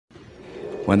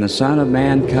When the Son of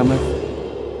Man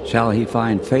cometh, shall he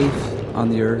find faith on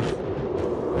the earth?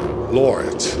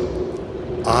 Lord,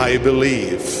 I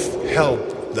believe.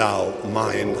 Help thou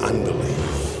mine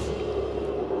unbelief.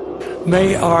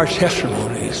 May our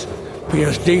testimonies be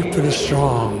as deep and as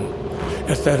strong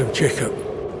as that of Jacob,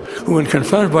 who, when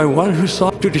confronted by one who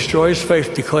sought to destroy his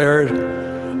faith, declared,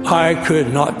 I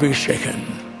could not be shaken.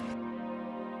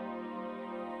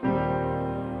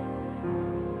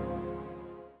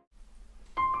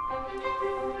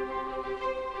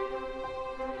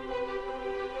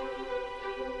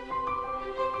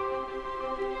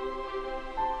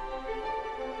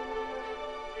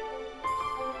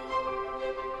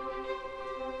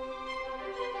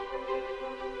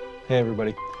 Hey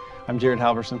everybody, I'm Jared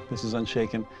Halverson, this is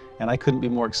Unshaken, and I couldn't be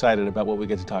more excited about what we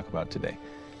get to talk about today.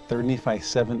 3 Nephi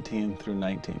 17 through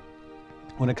 19.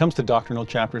 When it comes to doctrinal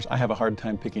chapters, I have a hard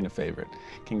time picking a favorite.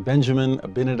 King Benjamin,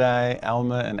 Abinadi,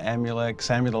 Alma and Amulek,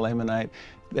 Samuel the Lamanite,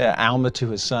 Alma to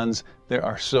his sons, there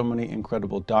are so many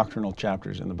incredible doctrinal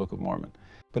chapters in the Book of Mormon.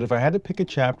 But if I had to pick a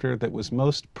chapter that was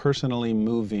most personally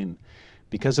moving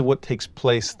because of what takes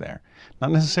place there,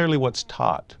 not necessarily what's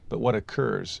taught, but what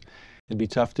occurs, it'd be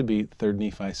tough to beat 3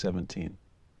 Nephi 17.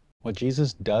 What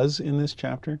Jesus does in this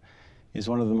chapter is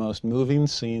one of the most moving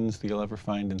scenes that you'll ever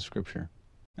find in Scripture.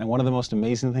 And one of the most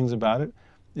amazing things about it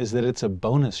is that it's a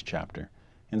bonus chapter.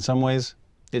 In some ways,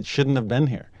 it shouldn't have been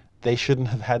here. They shouldn't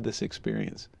have had this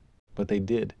experience, but they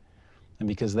did. And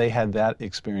because they had that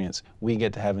experience, we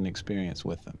get to have an experience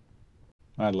with them.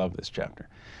 I love this chapter.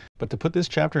 But to put this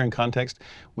chapter in context,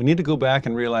 we need to go back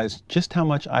and realize just how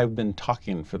much I've been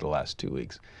talking for the last 2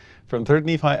 weeks. From 3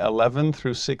 Nephi 11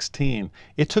 through 16,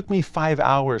 it took me 5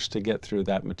 hours to get through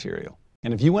that material.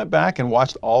 And if you went back and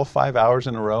watched all 5 hours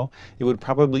in a row, it would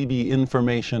probably be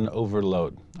information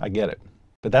overload. I get it.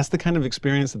 But that's the kind of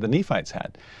experience that the Nephites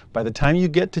had. By the time you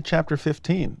get to chapter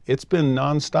 15, it's been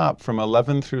nonstop from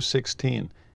 11 through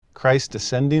 16. Christ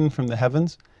descending from the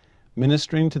heavens,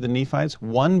 ministering to the Nephites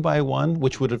one by one,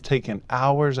 which would have taken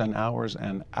hours and hours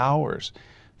and hours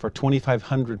for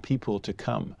 2,500 people to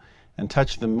come and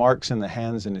touch the marks in the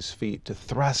hands and his feet, to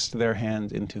thrust their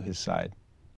hands into his side.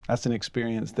 That's an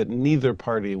experience that neither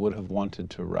party would have wanted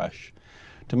to rush.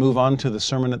 To move on to the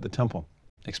sermon at the temple,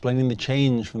 explaining the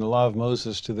change from the law of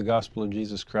Moses to the gospel of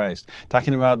Jesus Christ,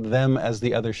 talking about them as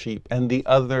the other sheep and the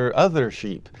other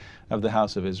sheep of the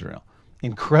house of Israel.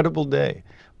 Incredible day,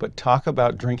 but talk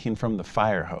about drinking from the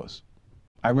fire hose.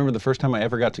 I remember the first time I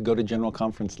ever got to go to General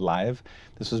Conference live.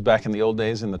 This was back in the old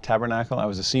days in the Tabernacle. I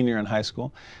was a senior in high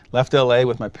school. Left LA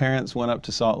with my parents, went up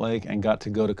to Salt Lake and got to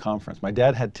go to conference. My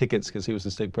dad had tickets because he was the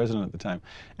stake president at the time.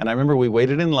 And I remember we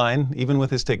waited in line, even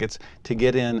with his tickets, to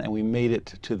get in, and we made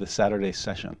it to the Saturday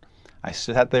session. I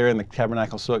sat there in the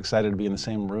Tabernacle so excited to be in the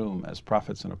same room as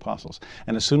prophets and apostles.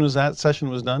 And as soon as that session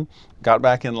was done, got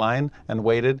back in line and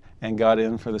waited and got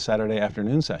in for the Saturday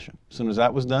afternoon session. As soon as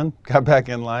that was done, got back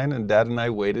in line, and Dad and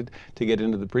I waited to get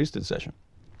into the priesthood session.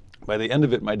 By the end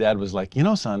of it, my dad was like, you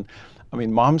know, son, I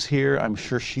mean, Mom's here. I'm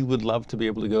sure she would love to be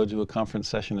able to go to a conference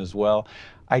session as well.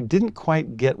 I didn't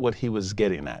quite get what he was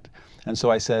getting at. And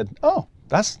so I said, oh,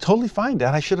 that's totally fine,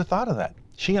 Dad. I should have thought of that.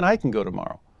 She and I can go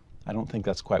tomorrow. I don't think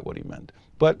that's quite what he meant.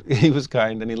 But he was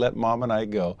kind, and he let Mom and I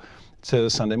go to the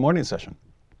Sunday morning session.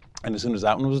 And as soon as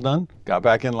that one was done, got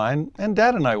back in line, and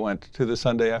Dad and I went to the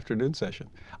Sunday afternoon session.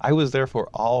 I was there for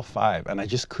all 5, and I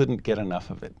just couldn't get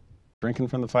enough of it. Drinking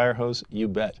from the fire hose, you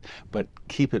bet, but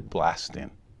keep it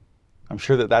blasting. I'm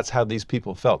sure that that's how these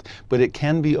people felt, but it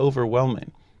can be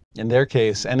overwhelming. In their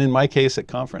case, and in my case at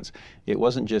conference, it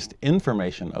wasn't just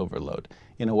information overload.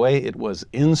 In a way, it was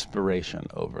inspiration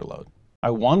overload. I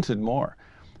wanted more,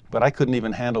 but I couldn't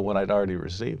even handle what I'd already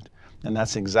received. And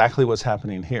that's exactly what's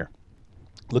happening here.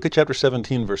 Look at chapter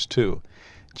 17, verse 2.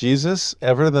 Jesus,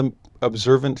 ever the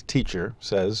observant teacher,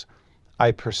 says,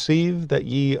 I perceive that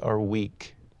ye are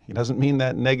weak. He doesn't mean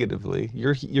that negatively.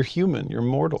 You're human, you're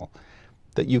mortal.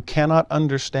 That you cannot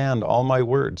understand all my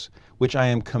words, which I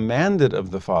am commanded of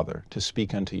the Father to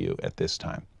speak unto you at this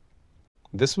time.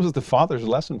 This was the Father's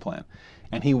lesson plan,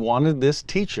 and he wanted this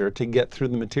teacher to get through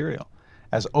the material,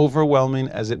 as overwhelming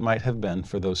as it might have been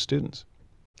for those students.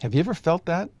 Have you ever felt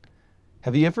that?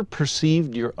 Have you ever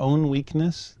perceived your own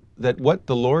weakness? That what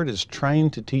the Lord is trying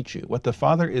to teach you, what the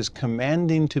Father is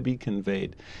commanding to be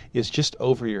conveyed, is just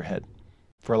over your head.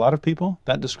 For a lot of people,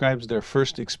 that describes their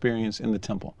first experience in the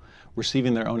temple,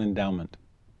 receiving their own endowment.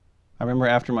 I remember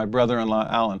after my brother-in-law,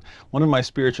 Alan, one of my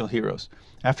spiritual heroes,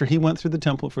 after he went through the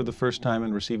temple for the first time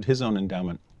and received his own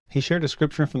endowment, he shared a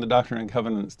scripture from the Doctrine and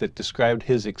Covenants that described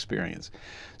his experience.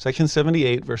 Section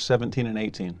 78, verse 17 and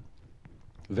 18.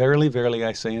 Verily, verily,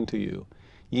 I say unto you,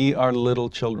 ye are little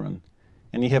children,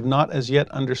 and ye have not as yet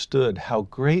understood how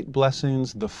great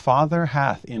blessings the Father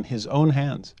hath in his own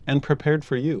hands, and prepared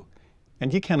for you.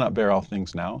 And ye cannot bear all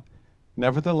things now.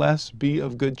 Nevertheless, be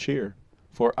of good cheer,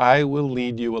 for I will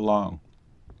lead you along.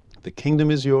 The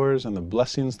kingdom is yours, and the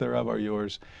blessings thereof are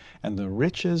yours, and the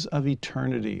riches of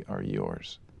eternity are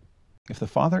yours. If the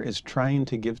Father is trying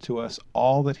to give to us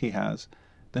all that he has,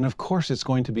 then of course it's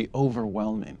going to be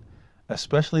overwhelming,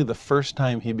 especially the first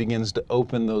time he begins to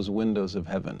open those windows of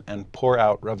heaven and pour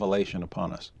out revelation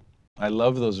upon us. I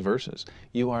love those verses.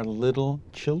 You are little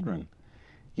children.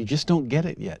 You just don't get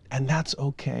it yet, and that's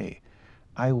okay.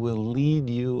 I will lead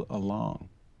you along.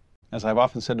 As I've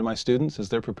often said to my students as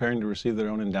they're preparing to receive their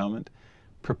own endowment,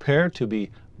 prepare to be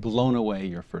blown away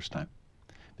your first time.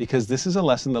 Because this is a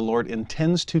lesson the Lord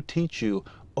intends to teach you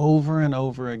over and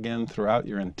over again throughout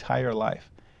your entire life.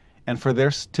 And for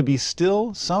there to be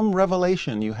still some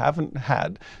revelation you haven't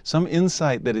had, some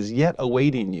insight that is yet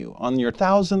awaiting you on your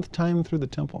 1,000th time through the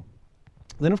temple,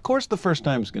 then of course the first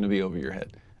time is going to be over your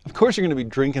head. Of course you're going to be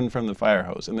drinking from the fire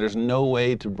hose, and there's no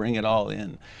way to bring it all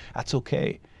in. That's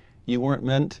okay. You weren't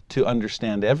meant to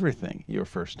understand everything your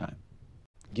first time.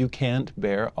 You can't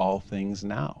bear all things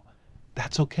now.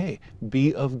 That's okay.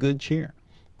 Be of good cheer.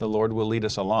 The Lord will lead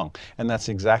us along. And that's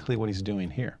exactly what he's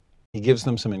doing here. He gives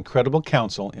them some incredible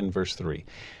counsel in verse 3.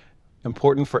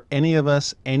 Important for any of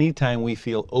us anytime we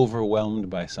feel overwhelmed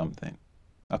by something.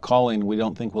 A calling we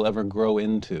don't think we'll ever grow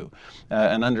into.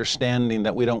 An understanding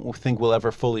that we don't think we'll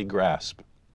ever fully grasp.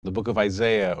 The book of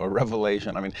Isaiah or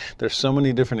Revelation. I mean, there's so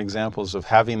many different examples of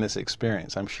having this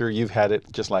experience. I'm sure you've had it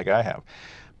just like I have.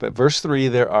 But verse 3,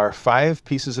 there are 5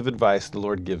 pieces of advice the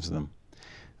Lord gives them.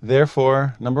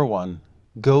 Therefore, number 1,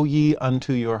 go ye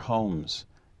unto your homes.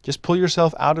 Just pull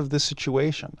yourself out of this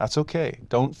situation. That's okay.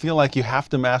 Don't feel like you have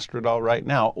to master it all right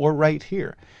now or right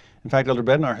here. In fact, Elder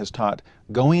Bednar has taught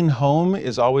going home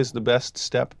is always the best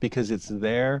step because it's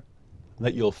there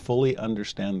that you'll fully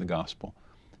understand the gospel.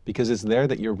 Because it's there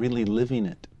that you're really living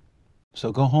it.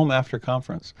 So go home after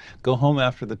conference. Go home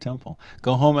after the temple.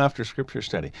 Go home after scripture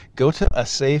study. Go to a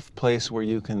safe place where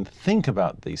you can think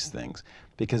about these things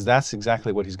because that's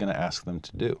exactly what he's going to ask them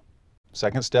to do.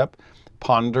 Second step,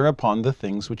 ponder upon the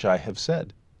things which I have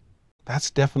said. That's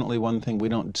definitely one thing we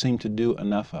don't seem to do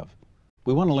enough of.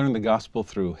 We want to learn the gospel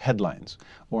through headlines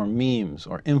or memes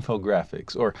or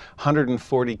infographics or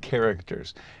 140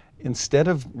 characters instead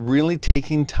of really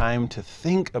taking time to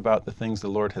think about the things the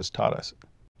Lord has taught us.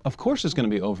 Of course it's going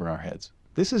to be over our heads.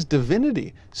 This is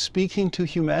divinity speaking to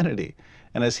humanity.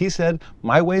 And as he said,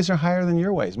 my ways are higher than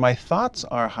your ways. My thoughts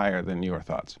are higher than your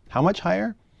thoughts. How much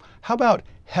higher? How about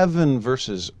heaven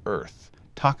versus earth?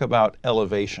 Talk about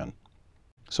elevation.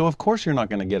 So of course you're not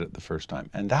going to get it the first time,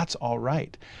 and that's all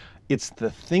right. It's the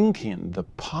thinking, the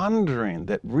pondering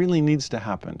that really needs to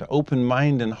happen to open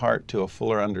mind and heart to a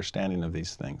fuller understanding of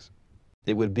these things.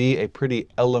 It would be a pretty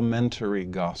elementary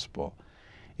gospel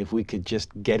if we could just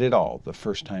get it all the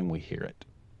first time we hear it.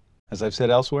 As I've said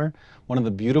elsewhere, one of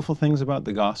the beautiful things about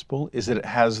the gospel is that it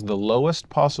has the lowest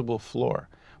possible floor,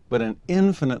 but an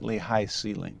infinitely high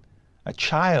ceiling. A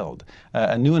child,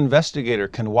 a new investigator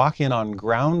can walk in on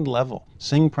ground level,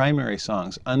 sing primary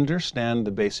songs, understand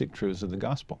the basic truths of the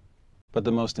gospel. But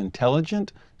the most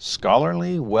intelligent,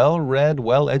 scholarly, well-read,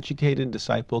 well-educated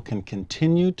disciple can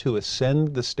continue to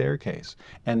ascend the staircase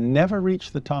and never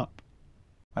reach the top.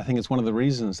 I think it's one of the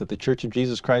reasons that the Church of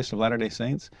Jesus Christ of Latter-day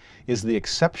Saints is the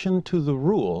exception to the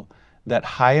rule that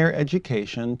higher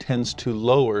education tends to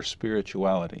lower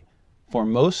spirituality. For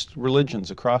most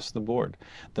religions across the board,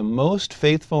 the most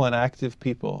faithful and active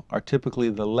people are typically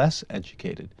the less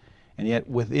educated. And yet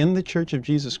within the Church of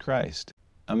Jesus Christ,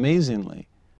 amazingly,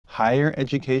 higher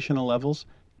educational levels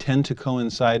tend to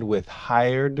coincide with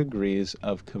higher degrees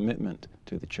of commitment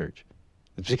to the church.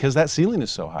 It's because that ceiling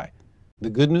is so high. The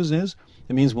good news is,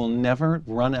 it means we'll never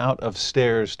run out of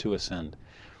stairs to ascend.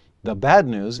 The bad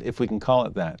news, if we can call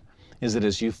it that, is that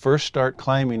as you first start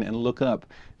climbing and look up,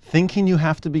 thinking you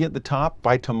have to be at the top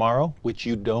by tomorrow, which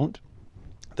you don't,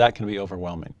 that can be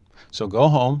overwhelming. So go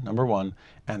home, number 1,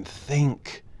 and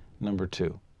think, number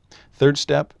 2. Third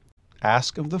step,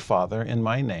 ask of the Father in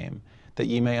my name that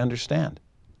ye may understand.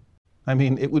 I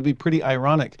mean, it would be pretty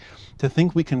ironic to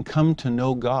think we can come to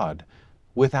know God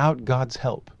without God's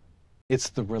help. It's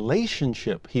the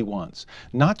relationship he wants,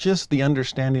 not just the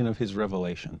understanding of his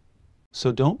revelation.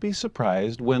 So don't be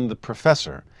surprised when the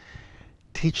professor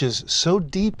teaches so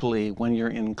deeply when you're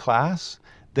in class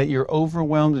that you're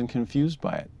overwhelmed and confused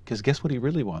by it. Because guess what he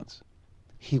really wants?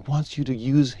 He wants you to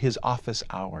use his office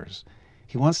hours.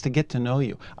 He wants to get to know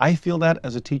you. I feel that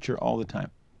as a teacher all the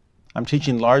time. I'm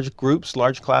teaching large groups,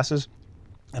 large classes,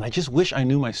 and I just wish I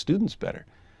knew my students better.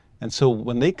 And so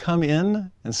when they come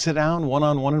in and sit down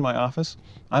one-on-one in my office,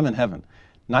 I'm in heaven.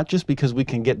 Not just because we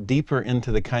can get deeper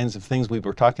into the kinds of things we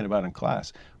were talking about in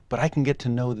class, but I can get to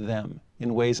know them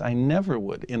in ways I never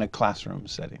would in a classroom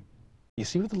setting. You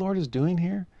see what the Lord is doing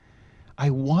here? I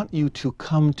want you to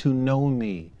come to know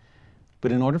me.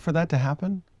 But in order for that to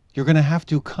happen, you're going to have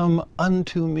to come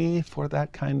unto me for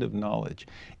that kind of knowledge.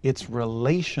 It's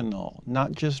relational,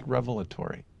 not just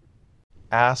revelatory.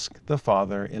 Ask the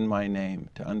Father in my name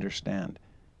to understand.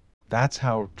 That's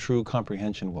how true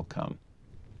comprehension will come.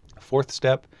 Fourth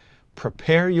step,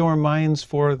 prepare your minds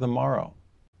for the morrow.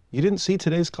 You didn't see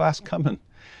today's class coming,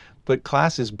 but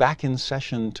class is back in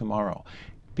session tomorrow.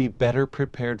 Be better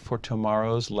prepared for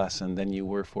tomorrow's lesson than you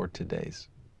were for today's.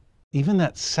 Even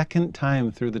that second time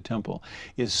through the temple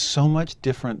is so much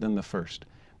different than the first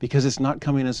because it's not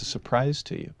coming as a surprise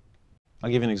to you. I'll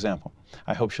give you an example.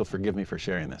 I hope she'll forgive me for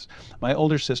sharing this. My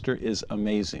older sister is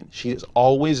amazing. She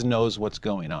always knows what's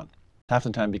going on. Half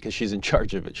the time because she's in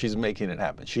charge of it. She's making it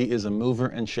happen. She is a mover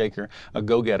and shaker, a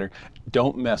go-getter.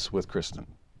 Don't mess with Kristen.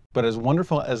 But as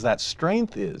wonderful as that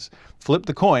strength is, flip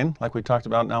the coin, like we talked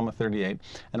about in Alma 38.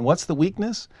 And what's the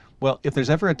weakness? Well, if there's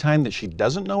ever a time that she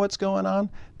doesn't know what's going on,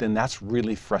 then that's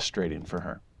really frustrating for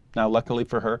her. Now, luckily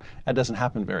for her, that doesn't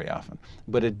happen very often.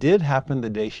 But it did happen the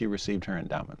day she received her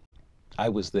endowment. I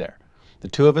was there. The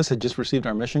two of us had just received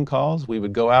our mission calls. We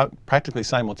would go out practically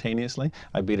simultaneously.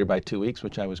 I beat her by 2 weeks,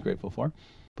 which I was grateful for.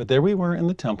 But there we were in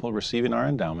the temple receiving our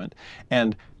endowment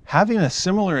and having a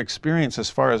similar experience as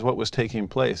far as what was taking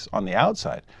place on the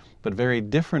outside, but very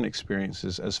different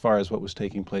experiences as far as what was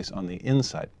taking place on the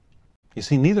inside. You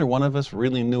see, neither one of us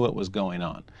really knew what was going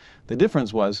on. The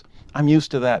difference was, I'm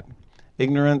used to that.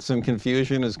 Ignorance and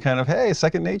confusion is kind of, hey,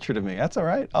 second nature to me. That's all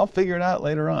right. I'll figure it out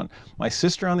later on. My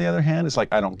sister, on the other hand, is like,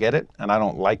 I don't get it, and I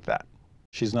don't like that.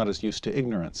 She's not as used to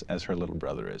ignorance as her little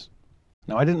brother is.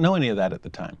 Now, I didn't know any of that at the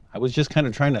time. I was just kind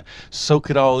of trying to soak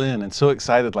it all in and so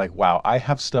excited, like, wow, I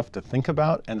have stuff to think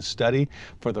about and study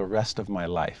for the rest of my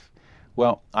life.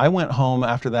 Well, I went home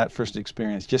after that first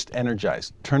experience just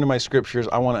energized. Turned to my scriptures.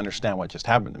 I want to understand what just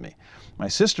happened to me. My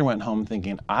sister went home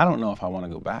thinking, I don't know if I want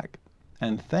to go back.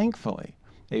 And thankfully,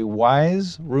 a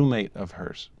wise roommate of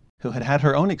hers who had had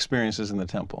her own experiences in the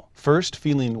temple, first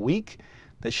feeling weak,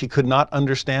 that she could not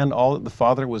understand all that the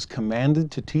Father was commanded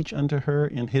to teach unto her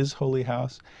in his holy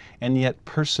house, and yet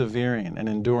persevering and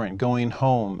enduring, going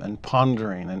home and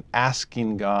pondering and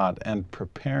asking God and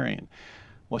preparing.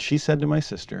 Well, she said to my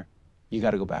sister, you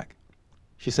got to go back.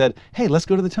 She said, hey, let's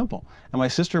go to the temple. And my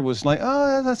sister was like,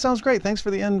 oh, that sounds great. Thanks for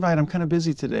the invite. I'm kind of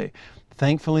busy today.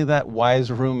 Thankfully, that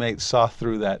wise roommate saw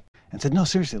through that and said, no,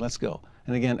 seriously, let's go.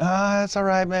 And again, that's all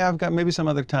right, man. I've got maybe some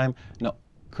other time. No,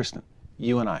 Kristen,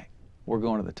 you and I, we're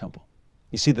going to the temple.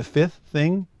 You see, the fifth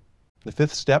thing, the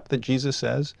fifth step that Jesus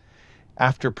says,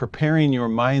 after preparing your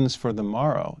minds for the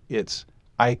morrow, it's,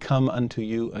 I come unto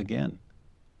you again.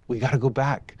 We got to go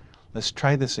back. Let's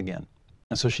try this again.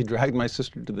 And so she dragged my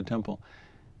sister to the temple,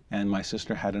 and my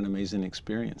sister had an amazing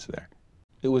experience there.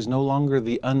 It was no longer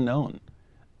the unknown.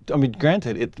 I mean,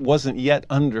 granted, it wasn't yet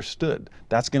understood.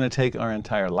 That's going to take our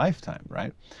entire lifetime,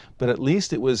 right? But at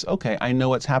least it was, okay, I know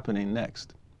what's happening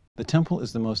next. The temple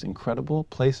is the most incredible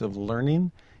place of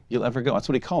learning you'll ever go. That's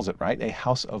what he calls it, right? A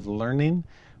house of learning.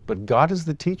 But God is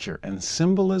the teacher, and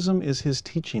symbolism is his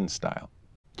teaching style.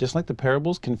 Just like the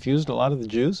parables confused a lot of the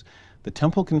Jews, the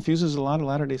temple confuses a lot of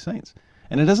Latter-day Saints.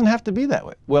 And it doesn't have to be that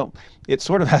way. Well, it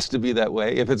sort of has to be that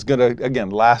way if it's going to, again,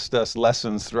 last us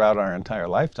lessons throughout our entire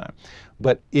lifetime.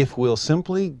 But if we'll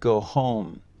simply go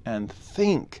home and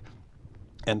think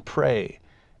and pray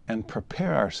and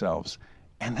prepare ourselves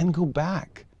and then go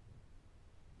back,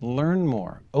 learn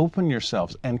more, open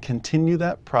yourselves, and continue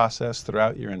that process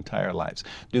throughout your entire lives.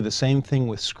 Do the same thing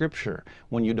with Scripture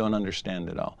when you don't understand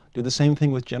it all. Do the same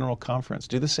thing with General Conference.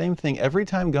 Do the same thing every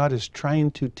time God is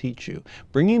trying to teach you.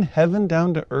 Bringing heaven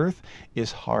down to earth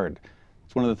is hard.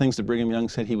 It's one of the things that Brigham Young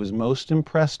said he was most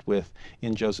impressed with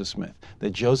in Joseph Smith, that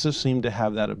Joseph seemed to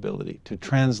have that ability to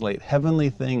translate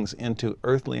heavenly things into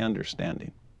earthly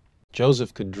understanding.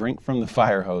 Joseph could drink from the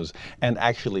fire hose and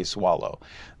actually swallow.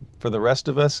 For the rest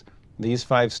of us, these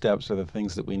 5 steps are the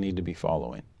things that we need to be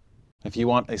following. If you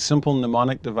want a simple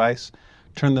mnemonic device,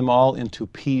 turn them all into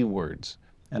P words.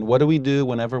 And what do we do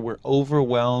whenever we're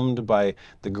overwhelmed by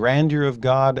the grandeur of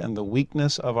God and the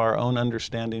weakness of our own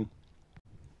understanding?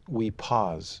 We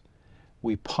pause,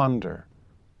 we ponder,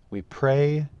 we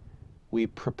pray, we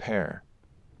prepare,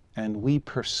 and we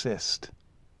persist.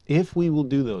 If we will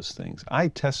do those things, I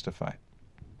testify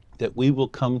that we will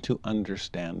come to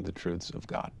understand the truths of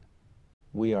God.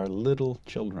 We are little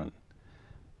children,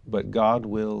 but God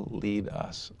will lead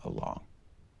us along.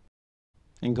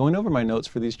 In going over my notes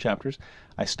for these chapters,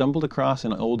 I stumbled across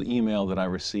an old email that I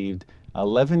received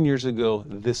 11 years ago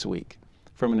this week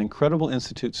from an incredible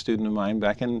Institute student of mine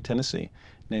back in Tennessee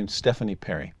named Stephanie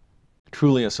Perry.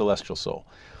 Truly a celestial soul.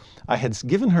 I had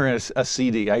given her a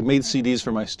CD. I made CDs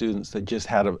for my students that just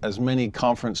had as many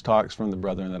conference talks from the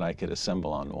brethren that I could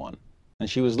assemble onto one. And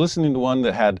she was listening to one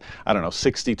that had,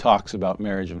 60 talks about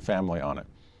marriage and family on it.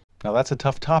 Now that's a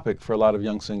tough topic for a lot of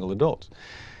young single adults.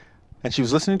 And she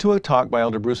was listening to a talk by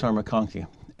Elder Bruce R. McConkie,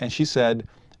 and she said,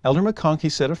 Elder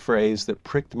McConkie said a phrase that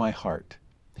pricked my heart.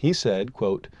 He said,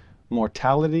 quote,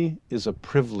 "Mortality is a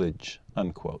privilege,"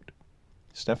 unquote.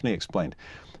 Stephanie explained,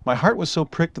 my heart was so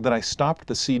pricked that I stopped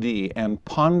the CD and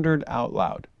pondered out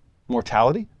loud.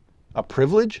 Mortality? A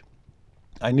privilege?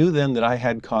 I knew then that I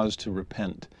had cause to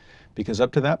repent, because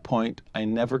up to that point, I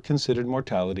never considered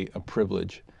mortality a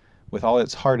privilege, with all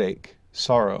its heartache,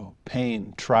 sorrow,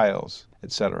 pain, trials,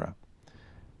 etc.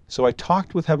 So I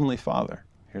talked with Heavenly Father,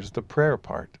 here's the prayer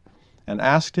part, and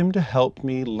asked Him to help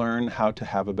me learn how to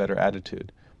have a better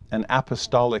attitude, an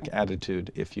apostolic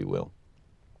attitude, if you will.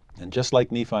 And just like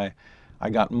Nephi, I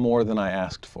got more than I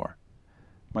asked for.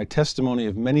 My testimony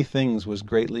of many things was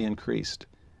greatly increased.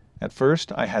 At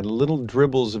first, I had little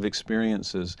dribbles of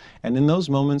experiences, and in those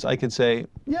moments I could say,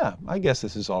 yeah, I guess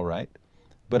this is all right.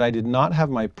 But I did not have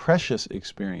my precious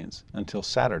experience until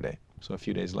Saturday, so a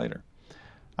few days later.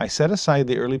 I set aside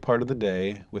the early part of the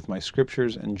day with my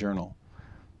scriptures and journal.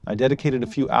 I dedicated a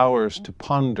few hours to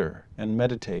ponder and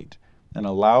meditate and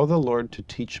allow the Lord to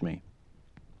teach me.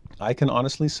 I can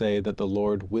honestly say that the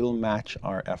Lord will match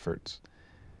our efforts.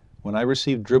 When I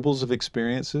received dribbles of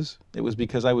experiences, it was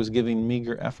because I was giving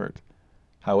meager effort.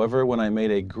 However, when I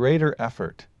made a greater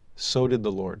effort, so did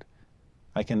the Lord.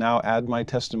 I can now add my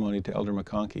testimony to Elder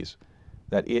McConkie's,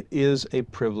 that it is a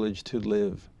privilege to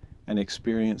live and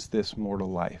experience this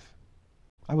mortal life.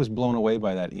 I was blown away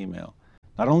by that email,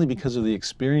 not only because of the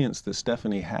experience that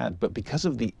Stephanie had, but because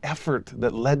of the effort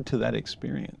that led to that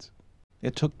experience.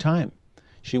 It took time.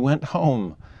 She went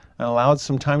home and allowed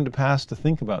some time to pass to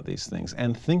think about these things,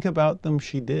 and think about them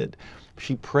she did.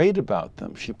 She prayed about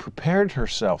them. She prepared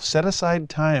herself, set aside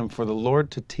time for the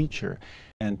Lord to teach her,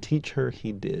 and teach her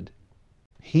He did.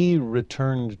 He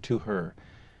returned to her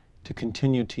to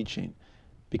continue teaching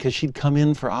because she'd come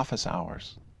in for office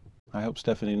hours. I hope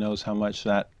Stephanie knows how much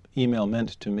that email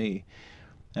meant to me,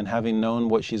 and having known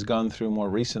what she's gone through more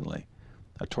recently,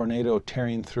 a tornado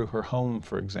tearing through her home,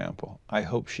 for example, I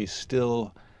hope she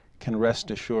still can rest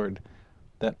assured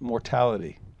that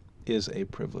mortality is a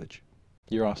privilege.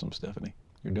 You're awesome, Stephanie.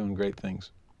 You're doing great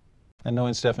things. And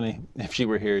knowing Stephanie, if she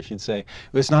were here, she'd say,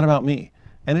 it's not about me.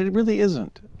 And it really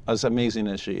isn't, as amazing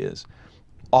as she is.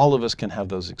 All of us can have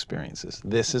those experiences.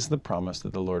 This is the promise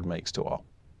that the Lord makes to all.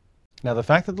 Now, the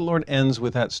fact that the Lord ends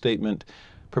with that statement,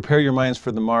 prepare your minds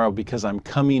for the morrow because I'm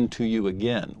coming to you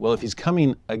again. Well, if He's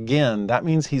coming again, that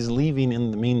means He's leaving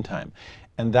in the meantime.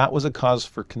 And that was a cause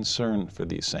for concern for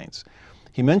these saints.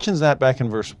 He mentions that back in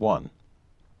verse 1.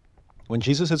 When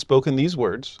Jesus had spoken these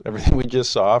words, everything we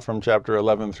just saw from chapter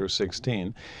 11 through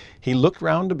 16, He looked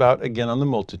round about again on the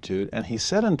multitude, and He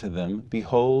said unto them,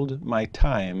 Behold, my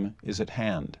time is at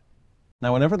hand.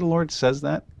 Now, whenever the Lord says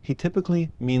that, He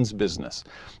typically means business,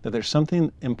 that there's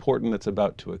something important that's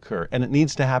about to occur, and it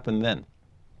needs to happen then.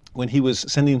 When He was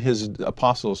sending His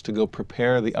apostles to go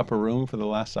prepare the upper room for the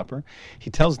Last Supper, He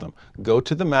tells them, Go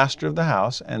to the master of the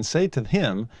house and say to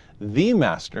him, The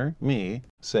master, me,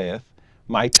 saith,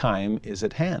 my time is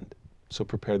at hand. So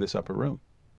prepare this upper room.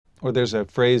 Or there's a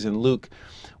phrase in Luke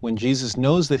when Jesus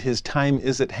knows that His time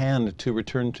is at hand to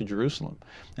return to Jerusalem.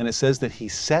 And it says that He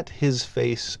set His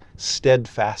face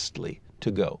steadfastly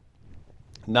to go.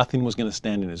 Nothing was going to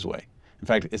stand in His way. In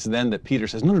fact, it's then that Peter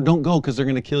says, no, don't go because they're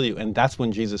going to kill you. And that's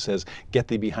when Jesus says, Get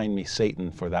thee behind me,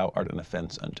 Satan, for thou art an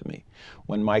offense unto me.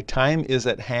 When my time is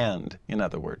at hand, in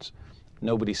other words,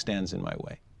 nobody stands in my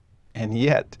way. And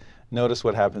yet, notice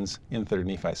what happens in 3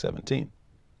 Nephi 17.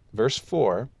 Verse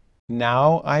 4,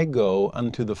 Now I go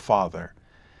unto the Father,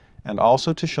 and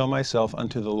also to show myself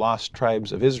unto the lost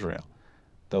tribes of Israel,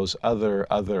 those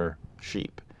other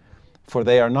sheep. For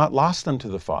they are not lost unto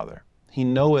the Father. He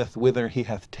knoweth whither He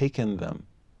hath taken them.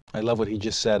 I love what he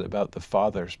just said about the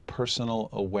Father's personal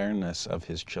awareness of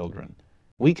His children.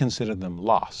 We consider them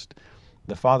lost.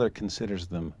 The Father considers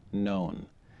them known.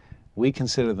 We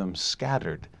consider them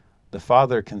scattered. The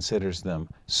Father considers them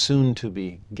soon to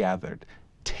be gathered.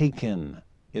 Taken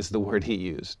is the word He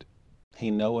used.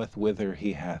 He knoweth whither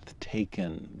He hath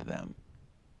taken them.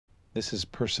 This is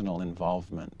personal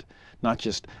involvement, not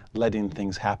just letting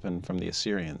things happen from the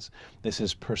Assyrians. This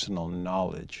is personal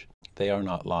knowledge. They are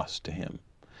not lost to Him.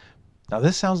 Now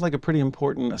this sounds like a pretty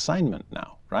important assignment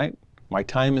now, right? My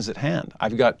time is at hand.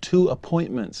 I've got 2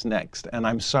 appointments next, and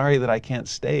I'm sorry that I can't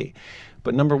stay.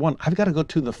 But number 1, I've got to go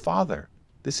to the Father.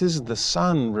 This is the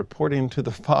Son reporting to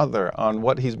the Father on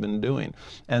what he's been doing.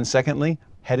 And secondly,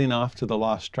 heading off to the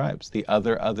lost tribes, the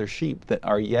other sheep that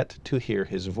are yet to hear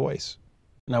his voice.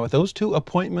 Now with those 2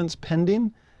 appointments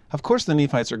pending, of course the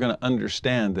Nephites are going to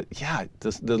understand that, yeah,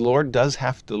 the Lord does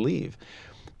have to leave.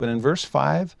 But in verse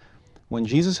 5, when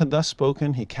Jesus had thus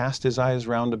spoken, he cast his eyes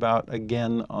round about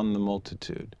again on the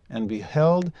multitude, and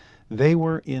beheld, they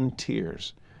were in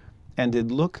tears, and did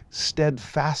look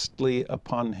steadfastly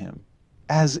upon him,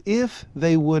 as if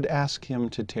they would ask him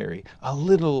to tarry a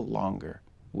little longer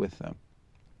with them.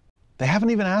 They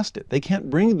haven't even asked it. They can't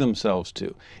bring themselves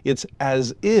to. It's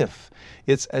as if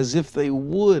they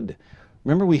would.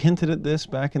 Remember we hinted at this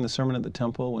back in the Sermon at the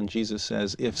Temple when Jesus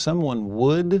says, if someone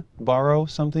would borrow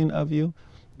something of you,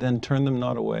 then turn them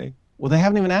not away. Well, they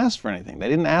haven't even asked for anything. They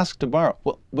didn't ask to borrow.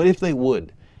 Well, but if they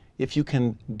would, if you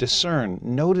can discern,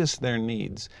 notice their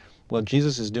needs, well,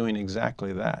 Jesus is doing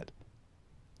exactly that.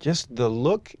 Just the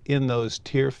look in those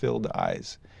tear-filled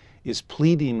eyes is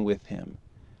pleading with him,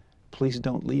 please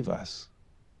don't leave us.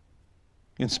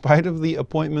 In spite of the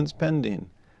appointments pending,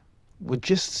 would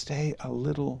just stay a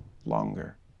little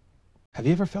longer. Have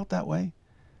you ever felt that way?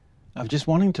 Of just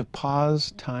wanting to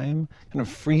pause time, kind of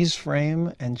freeze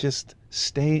frame, and just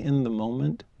stay in the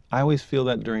moment? I always feel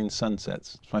that during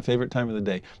sunsets. It's my favorite time of the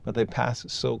day, but they pass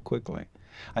so quickly.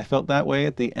 I felt that way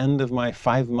at the end of my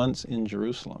 5 months in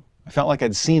Jerusalem. I felt like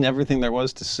I'd seen everything there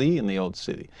was to see in the old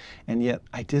city, and yet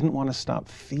I didn't want to stop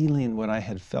feeling what I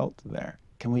had felt there.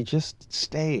 Can we just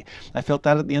stay? I felt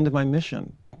that at the end of my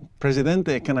mission.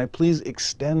 Presidente, can I please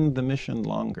extend the mission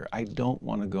longer? I don't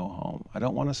want to go home. I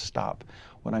don't want to stop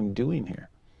what I'm doing here.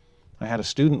 I had a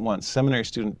student once, seminary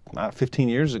student, 15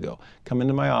 years ago, come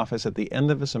into my office at the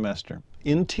end of a semester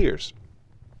in tears,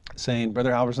 saying,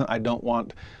 Brother Halverson, I don't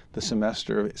want the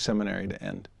semester of seminary to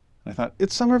end. And I thought,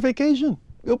 it's summer vacation.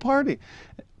 Go party.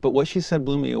 But what she said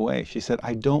blew me away. She said,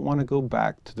 I don't want to go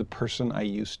back to the person I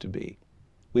used to be.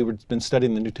 We had been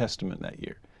studying the New Testament that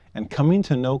year, and coming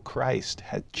to know Christ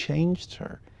had changed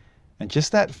her. And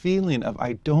just that feeling of,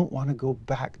 I don't want to go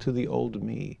back to the old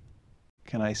me.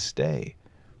 Can I stay?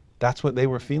 That's what they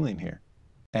were feeling here.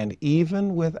 And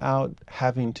even without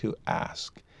having to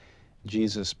ask,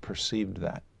 Jesus perceived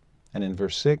that. And in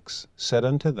verse 6, said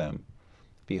unto them,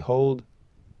 Behold,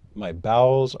 my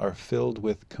bowels are filled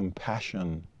with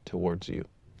compassion towards you.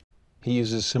 He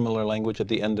uses similar language at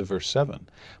the end of verse 7.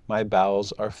 My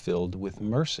bowels are filled with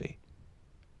mercy.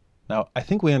 Now, I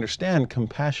think we understand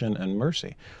compassion and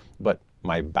mercy, but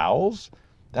my bowels?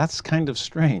 That's kind of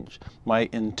strange. My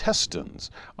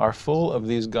intestines are full of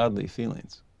these godly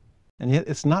feelings. And yet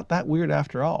it's not that weird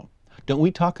after all. Don't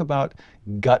we talk about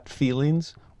gut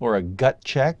feelings or a gut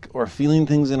check or feeling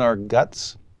things in our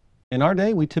guts? In our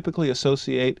day, we typically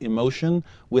associate emotion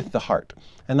with the heart,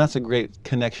 and that's a great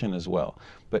connection as well.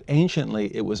 But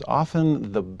anciently, it was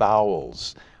often the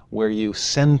bowels where you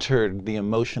centered the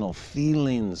emotional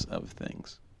feelings of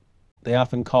things. They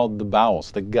often called the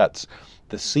bowels, the guts,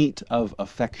 the seat of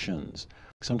affections.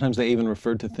 Sometimes they even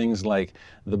referred to things like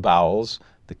the bowels,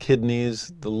 the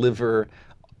kidneys, the liver,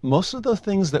 most of the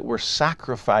things that were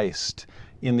sacrificed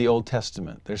in the Old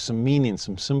Testament. There's some meaning,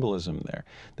 some symbolism there.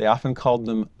 They often called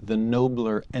them the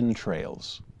nobler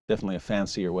entrails. Definitely a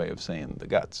fancier way of saying the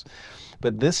guts.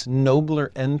 But this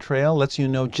nobler entrail lets you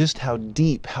know just how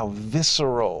deep, how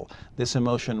visceral this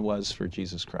emotion was for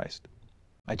Jesus Christ.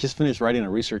 I just finished writing a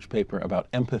research paper about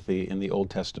empathy in the Old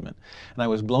Testament, and I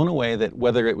was blown away that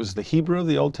whether it was the Hebrew of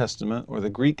the Old Testament or the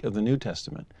Greek of the New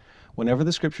Testament, whenever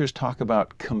the scriptures talk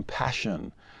about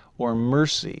compassion or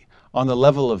mercy on the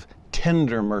level of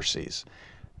tender mercies,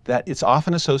 that it's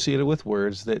often associated with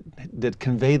words that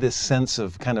convey this sense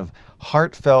of kind of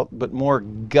heartfelt but more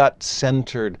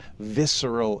gut-centered,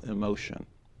 visceral emotion.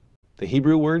 The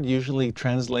Hebrew word usually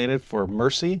translated for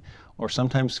mercy or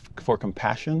sometimes for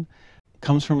compassion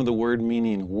comes from the word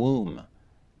meaning womb.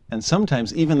 And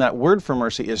sometimes even that word for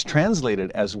mercy is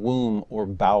translated as womb or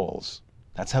bowels.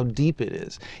 That's how deep it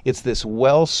is. It's this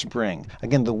wellspring,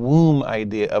 again, the womb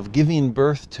idea of giving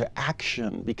birth to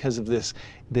action because of this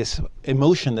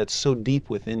emotion that's so deep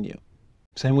within you.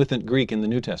 Same with the Greek in the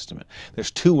New Testament.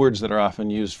 There's 2 words that are often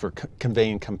used for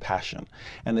conveying compassion,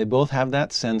 and they both have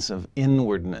that sense of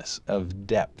inwardness, of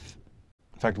depth.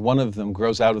 In fact, one of them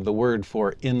grows out of the word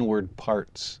for inward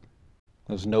parts.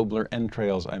 Those nobler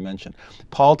entrails I mentioned.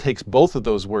 Paul takes both of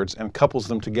those words and couples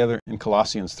them together in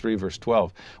Colossians 3 verse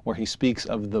 12, where he speaks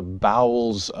of the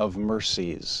bowels of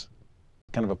mercies.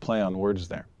 Kind of a play on words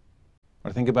there.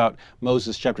 Or think about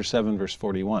Moses chapter 7, verse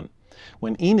 41.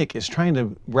 When Enoch is trying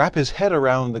to wrap his head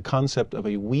around the concept of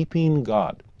a weeping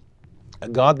God, a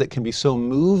God that can be so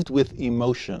moved with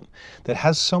emotion, that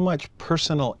has so much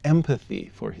personal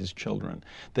empathy for his children,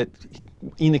 that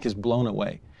Enoch is blown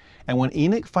away. And when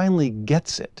Enoch finally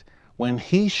gets it, when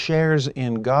he shares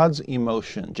in God's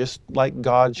emotion, just like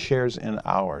God shares in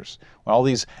ours, when all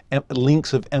these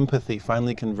links of empathy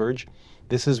finally converge,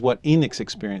 this is what Enoch's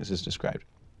experience is described.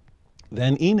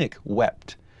 Then Enoch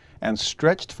wept and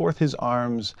stretched forth his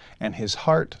arms, and his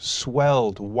heart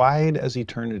swelled wide as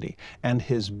eternity, and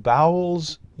his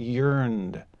bowels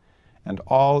yearned, and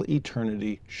all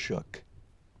eternity shook.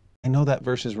 I know that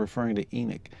verse is referring to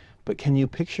Enoch, but can you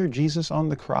picture Jesus on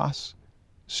the cross,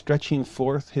 stretching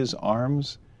forth his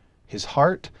arms, his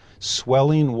heart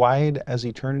swelling wide as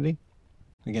eternity?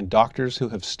 Again, doctors who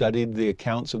have studied the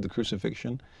accounts of the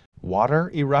crucifixion,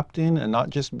 water erupting and not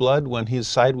just blood when his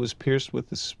side was pierced with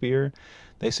the spear,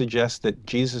 they suggest that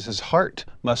Jesus' heart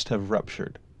must have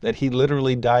ruptured, that he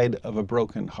literally died of a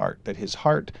broken heart, that his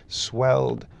heart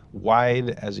swelled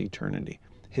wide as eternity.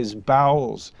 His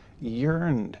bowels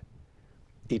yearned.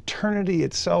 Eternity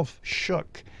itself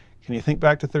shook. Can you think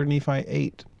back to 3 Nephi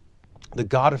 8? The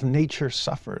God of nature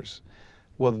suffers.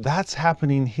 Well, that's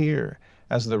happening here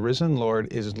as the risen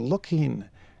Lord is looking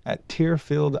at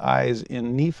tear-filled eyes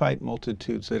in Nephite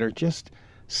multitudes that are just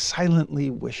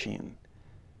silently wishing,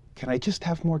 can I just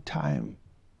have more time?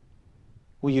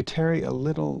 Will you tarry a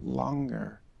little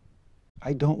longer?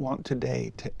 I don't want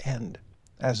today to end.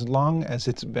 As long as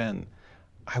it's been,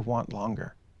 I want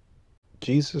longer.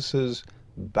 Jesus's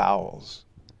bowels,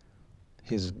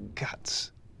 his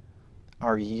guts,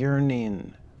 are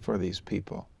yearning for these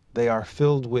people. They are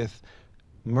filled with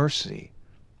mercy.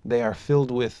 They are filled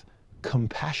with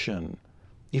compassion.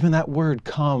 Even that word,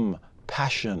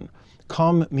 passion.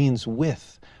 Com means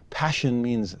with. Passion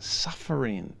means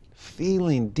suffering,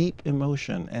 feeling deep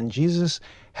emotion. And Jesus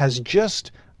has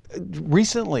just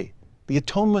recently, the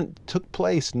atonement took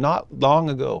place not long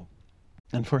ago.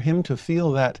 And for him to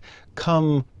feel that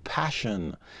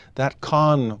compassion, that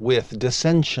with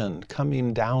dissension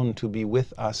coming down to be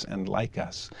with us and like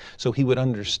us, so he would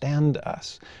understand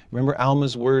us. Remember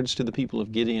Alma's words to the people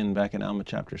of Gideon back in Alma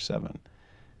chapter 7,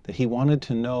 that he wanted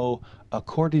to know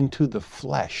according to the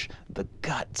flesh, the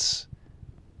guts,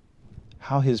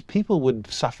 how his people would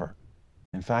suffer.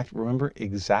 In fact, remember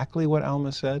exactly what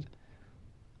Alma said?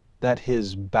 That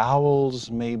his bowels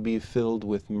may be filled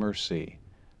with mercy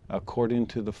according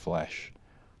to the flesh,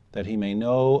 that he may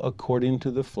know according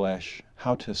to the flesh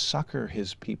how to succor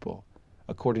his people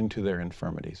according to their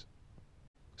infirmities.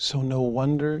 So no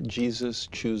wonder Jesus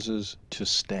chooses to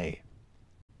stay.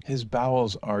 His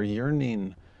bowels are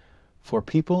yearning for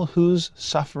people whose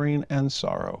suffering and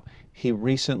sorrow he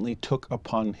recently took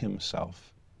upon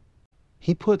himself.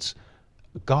 He puts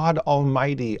God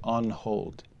Almighty on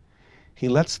hold. He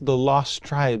lets the lost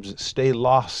tribes stay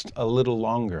lost a little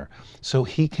longer so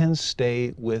he can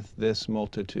stay with this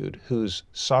multitude whose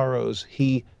sorrows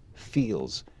he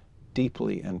feels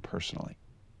deeply and personally.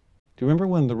 Do you remember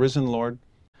when the risen Lord,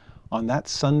 on that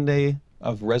Sunday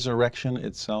of resurrection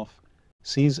itself,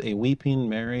 sees a weeping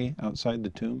Mary outside the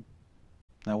tomb?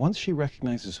 Now, once she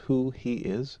recognizes who he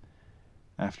is,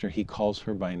 after he calls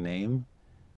her by name,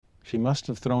 she must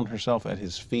have thrown herself at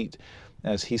his feet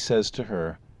as he says to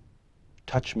her,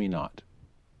 "Touch me not."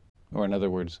 Or in other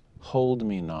words, "Hold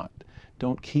me not.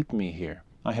 Don't keep me here.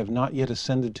 I have not yet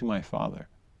ascended to my Father."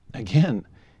 Again,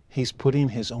 he's putting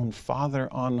his own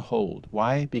Father on hold.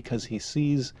 Why? Because he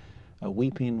sees a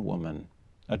weeping woman,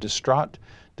 a distraught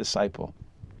disciple,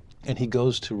 and he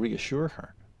goes to reassure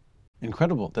her.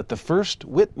 Incredible that the first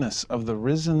witness of the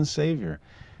risen Savior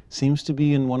seems to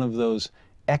be in one of those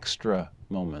extra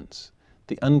moments,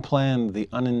 the unplanned, the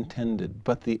unintended,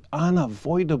 but the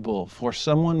unavoidable for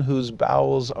someone whose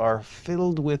bowels are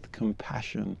filled with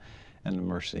compassion and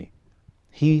mercy.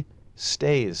 He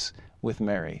stays with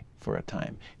Mary for a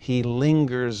time. He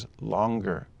lingers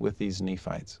longer with these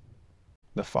Nephites.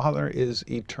 The Father is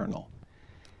eternal.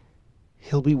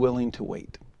 He'll be willing to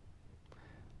wait.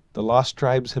 The lost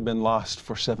tribes have been lost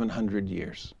for 700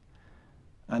 years.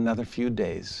 Another few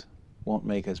days won't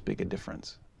make as big a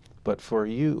difference. But for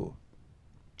you,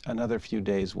 another few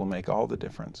days will make all the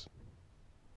difference.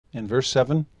 In verse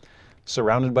 7,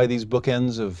 surrounded by these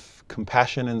bookends of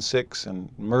compassion in 6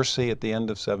 and mercy at the end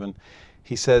of 7,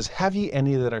 he says, "Have ye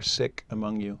any that are sick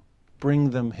among you?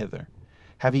 Bring them hither.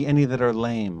 Have ye any that are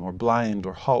lame, or blind,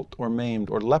 or halt, or maimed,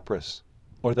 or leprous,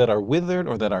 or that are withered,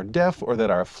 or that are deaf, or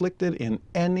that are afflicted in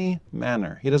any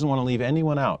manner?" He doesn't want to leave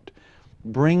anyone out.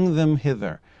 "Bring them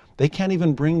hither, They can't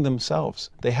even bring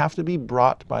themselves. They have to be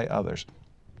brought by others.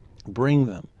 Bring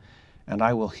them, and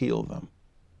I will heal them.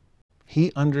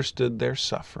 He understood their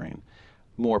suffering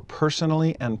more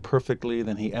personally and perfectly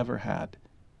than he ever had.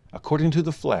 According to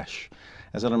the flesh,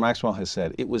 as Elder Maxwell has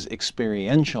said, it was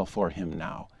experiential for him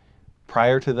now.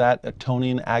 Prior to that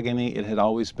atoning agony, it had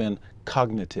always been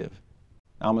cognitive.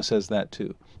 Alma says that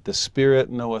too. The Spirit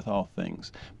knoweth all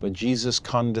things, but Jesus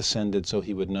condescended so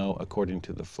he would know according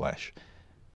to the flesh.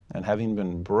 And having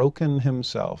been broken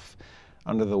himself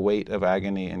under the weight of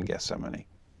agony in Gethsemane,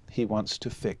 he wants to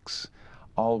fix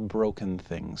all broken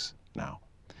things now.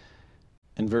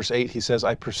 In verse 8 he says,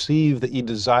 I perceive that ye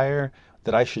desire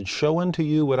that I should show unto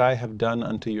you what I have done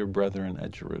unto your brethren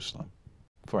at Jerusalem.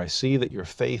 For I see that your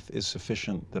faith is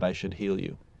sufficient that I should heal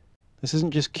you. This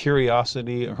isn't just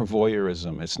curiosity or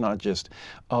voyeurism. It's not just,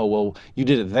 oh, well, you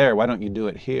did it there, why don't you do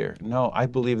it here? No, I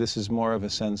believe this is more of a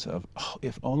sense of, oh,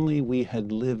 if only we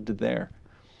had lived there,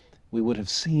 we would have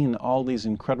seen all these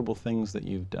incredible things that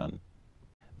you've done.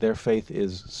 Their faith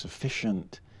is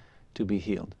sufficient to be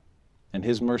healed, and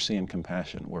his mercy and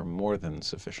compassion were more than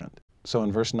sufficient. So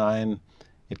in verse 9,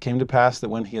 it came to pass that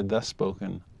when he had thus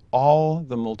spoken, all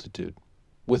the multitude,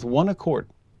 with one accord,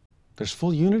 there's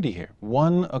full unity here,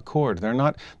 one accord. They're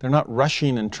not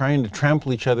rushing and trying to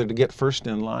trample each other to get first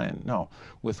in line. No,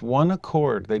 with one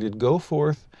accord they did go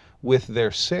forth with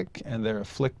their sick and their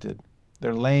afflicted.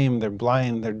 They're lame, they're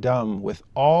blind, they're dumb, with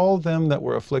all them that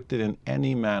were afflicted in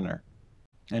any manner.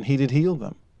 And he did heal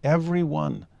them, every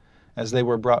one, as they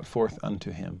were brought forth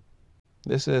unto him.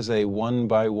 This is a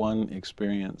one-by-one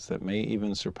experience that may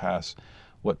even surpass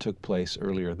what took place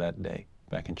earlier that day,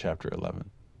 back in chapter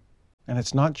 11. And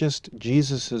it's not just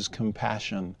Jesus'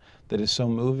 compassion that is so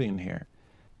moving here.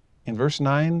 In verse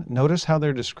 9, notice how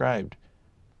they're described.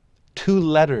 2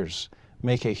 letters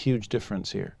make a huge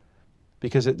difference here,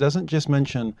 because it doesn't just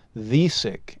mention the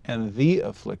sick and the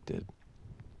afflicted.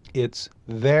 It's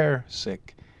their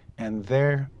sick and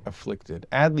their afflicted.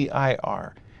 Add the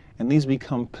IR, and these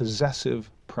become possessive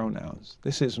pronouns.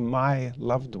 This is my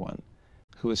loved one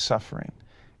who is suffering.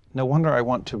 No wonder I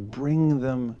want to bring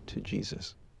them to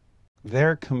Jesus.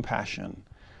 Their compassion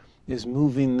is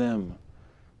moving them.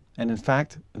 And in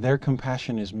fact, their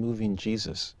compassion is moving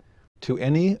Jesus. To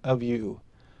any of you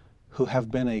who have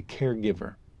been a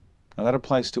caregiver, now that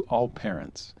applies to all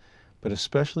parents, but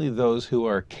especially those who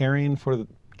are caring for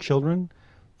children,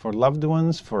 for loved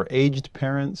ones, for aged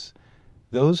parents,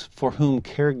 those for whom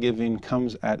caregiving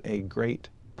comes at a great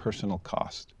personal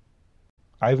cost.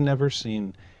 I've never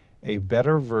seen a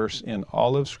better verse in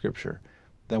all of Scripture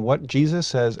than what Jesus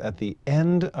says at the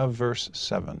end of verse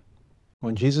 7.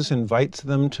 When Jesus invites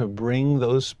them to bring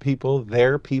those people,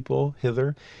 their people,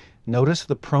 hither, notice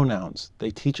the pronouns. They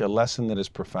teach a lesson that is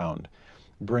profound.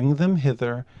 Bring them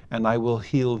hither, and I will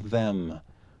heal them,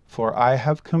 for I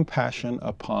have compassion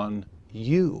upon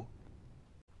you.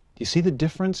 Do you see the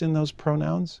difference in those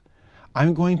pronouns?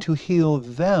 I'm going to heal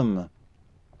them.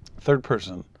 Third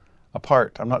person,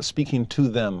 apart. I'm not speaking to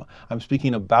them. I'm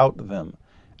speaking about them.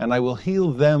 And I will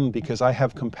heal them because I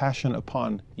have compassion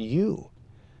upon you.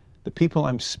 The people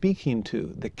I'm speaking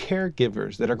to, the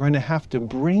caregivers that are going to have to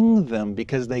bring them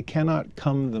because they cannot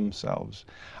come themselves.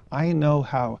 I know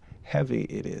how heavy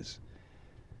it is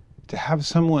to have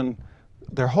someone,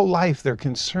 their whole life, their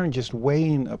concern just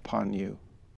weighing upon you.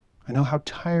 I know how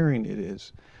tiring it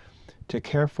is to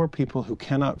care for people who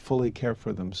cannot fully care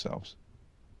for themselves.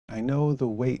 I know the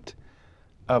weight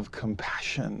of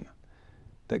compassion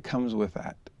that comes with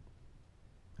that.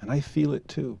 And I feel it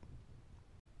too.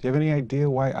 Do you have any idea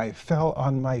why I fell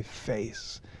on my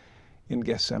face in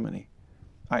Gethsemane?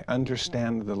 I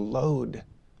understand the load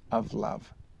of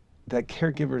love that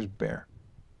caregivers bear.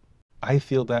 I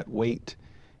feel that weight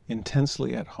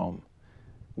intensely at home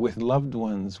with loved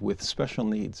ones with special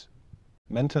needs,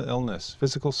 mental illness,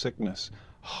 physical sickness,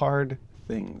 hard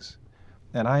things.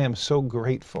 And I am so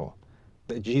grateful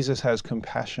that Jesus has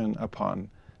compassion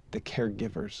upon the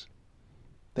caregivers.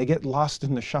 They get lost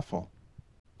in the shuffle.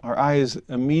 Our eyes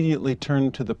immediately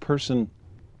turn to the person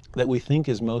that we think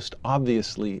is most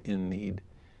obviously in need,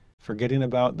 forgetting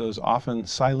about those often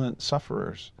silent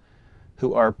sufferers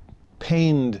who are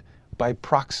pained by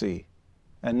proxy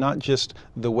and not just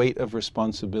the weight of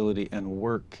responsibility and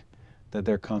work that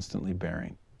they're constantly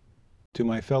bearing. To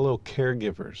my fellow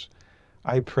caregivers,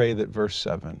 I pray that verse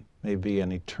 7 may be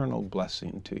an eternal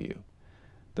blessing to you,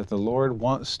 that the Lord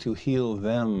wants to heal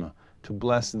them, to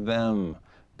bless them,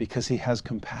 because he has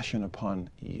compassion upon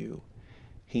you.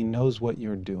 He knows what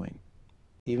you're doing.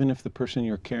 Even if the person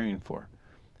you're caring for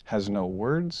has no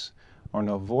words or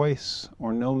no voice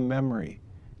or no memory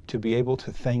to be able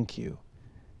to thank you,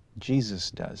 Jesus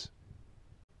does.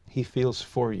 He feels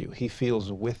for you. He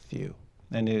feels with you.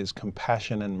 And it is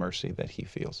compassion and mercy that he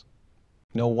feels.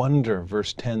 No wonder,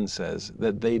 verse 10 says,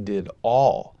 that they did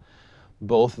all,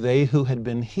 both they who had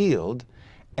been healed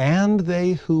and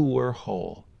they who were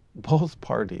whole, both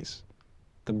parties,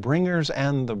 the bringers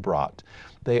and the brought,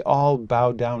 they all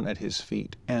bow down at his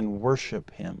feet and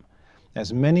worship him.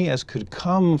 As many as could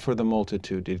come for the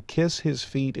multitude did kiss his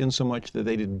feet, insomuch that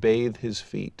they did bathe his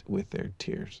feet with their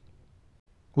tears.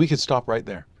 We could stop right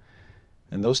there.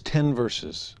 And those 10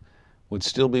 verses would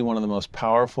still be one of the most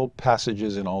powerful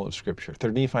passages in all of Scripture.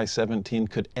 3 Nephi 17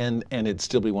 could end, and it'd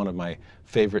still be one of my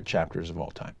favorite chapters of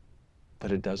all time.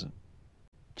 But it doesn't.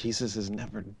 Jesus is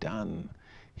never done.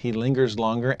 He lingers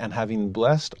longer, and having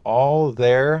blessed all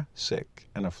their sick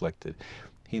and afflicted,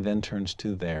 he then turns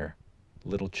to their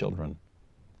little children.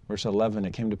 Verse 11,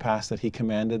 it came to pass that he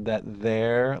commanded that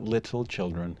their little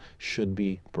children should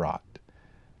be brought.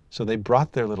 So they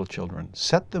brought their little children,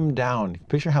 set them down.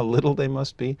 Picture how little they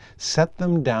must be. Set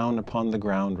them down upon the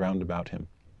ground round about him.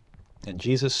 And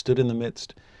Jesus stood in the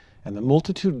midst, and the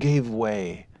multitude gave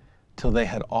way till they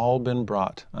had all been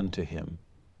brought unto him.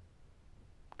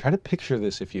 Try to picture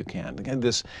this if you can. Again,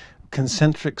 this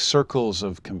concentric circles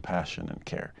of compassion and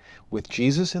care, with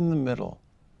Jesus in the middle,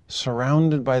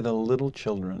 surrounded by the little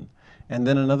children, and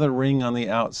then another ring on the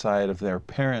outside of their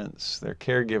parents, their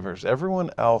caregivers, everyone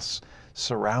else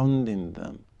surrounding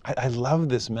them. I love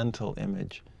this mental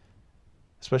image,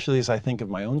 especially as I think of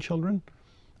my own children,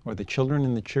 or the children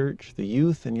in the church, the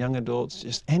youth and young adults,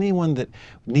 just anyone that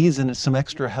needs some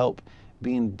extra help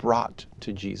being brought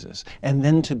to Jesus, and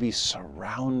then to be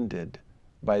surrounded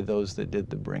by those that did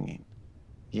the bringing.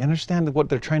 You understand what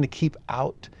they're trying to keep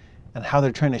out and how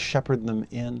they're trying to shepherd them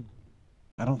in?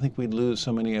 I don't think we'd lose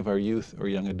so many of our youth or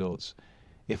young adults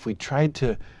if we tried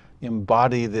to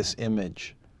embody this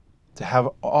image, to have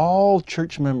all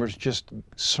church members just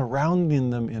surrounding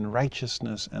them in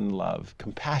righteousness and love,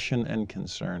 compassion and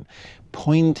concern,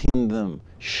 pointing them,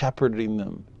 shepherding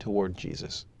them toward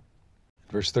Jesus.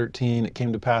 Verse 13, it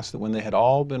came to pass that when they had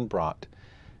all been brought,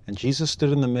 and Jesus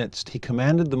stood in the midst, he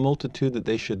commanded the multitude that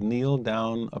they should kneel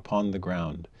down upon the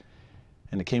ground.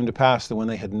 And it came to pass that when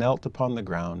they had knelt upon the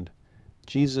ground,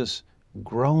 Jesus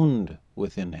groaned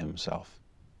within himself.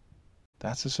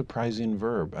 That's a surprising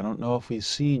verb. I don't know if we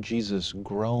see Jesus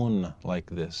groan like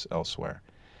this elsewhere.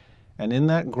 And in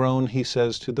that groan he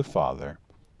says to the Father,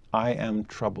 I am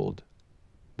troubled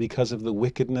because of the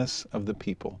wickedness of the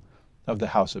people of the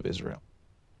house of Israel.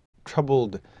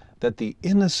 Troubled that the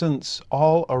innocence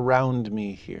all around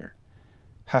me here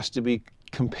has to be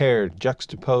compared,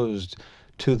 juxtaposed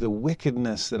to the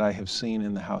wickedness that I have seen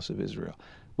in the house of Israel.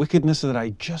 Wickedness that I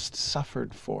just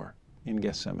suffered for in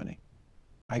Gethsemane.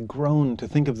 I groan to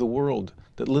think of the world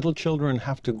that little children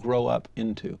have to grow up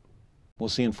into. We'll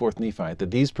see in 4th Nephi that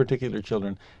these particular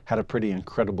children had a pretty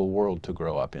incredible world to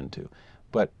grow up into.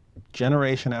 But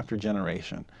generation after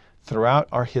generation, throughout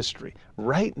our history,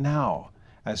 right now,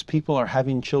 as people are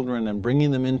having children and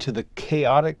bringing them into the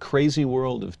chaotic, crazy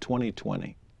world of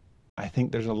 2020, I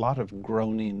think there's a lot of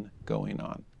groaning going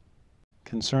on.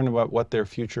 Concern about what their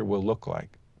future will look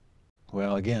like.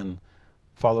 Well, again,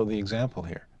 follow the example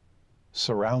here.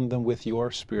 Surround them with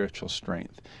your spiritual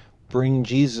strength. Bring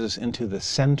Jesus into the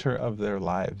center of their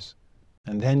lives.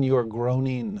 And then your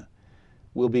groaning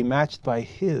will be matched by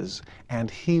his, and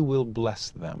he will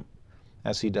bless them,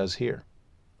 as he does here.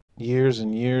 Years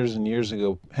and years and years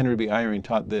ago, Henry B. Eyring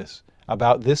taught this,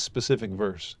 about this specific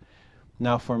verse.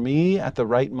 Now for me, at the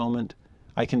right moment,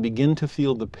 I can begin to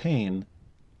feel the pain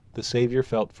the Savior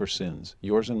felt for sins,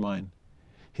 yours and mine.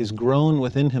 His groan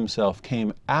within himself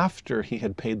came after he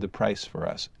had paid the price for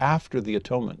us, after the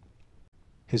atonement.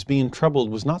 His being troubled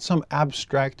was not some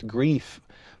abstract grief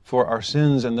for our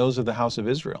sins and those of the house of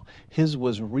Israel. His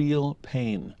was real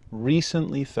pain,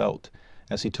 recently felt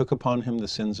as he took upon him the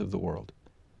sins of the world.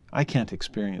 I can't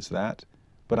experience that,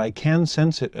 but I can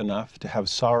sense it enough to have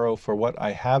sorrow for what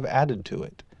I have added to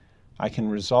it. I can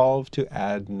resolve to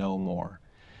add no more,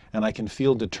 and I can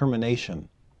feel determination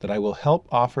that I will help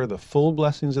offer the full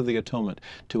blessings of the atonement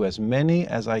to as many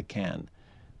as I can,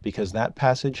 because that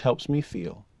passage helps me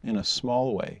feel, in a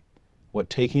small way, what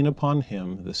taking upon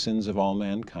him the sins of all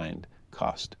mankind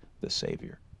cost the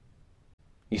Savior.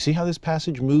 You see how this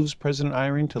passage moves President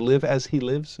Eyring to live as he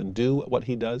lives and do what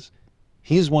he does?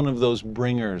 He's one of those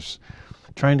bringers,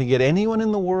 trying to get anyone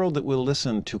in the world that will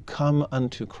listen to come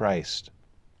unto Christ.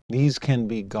 These can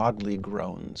be godly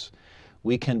groans.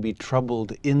 We can be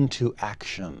troubled into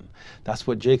action. That's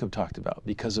what Jacob talked about.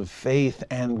 Because of faith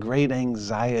and great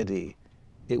anxiety,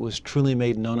 it was truly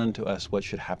made known unto us what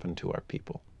should happen to our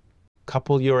people.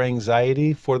 Couple your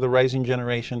anxiety for the rising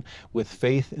generation with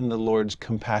faith in the Lord's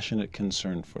compassionate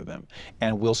concern for them,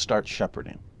 and we'll start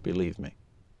shepherding, believe me.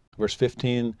 Verse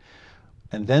 15,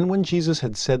 and then when Jesus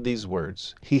had said these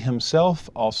words, he himself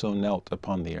also knelt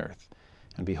upon the earth.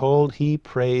 And behold, he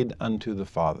prayed unto the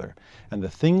Father. And the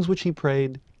things which he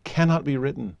prayed cannot be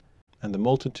written. And the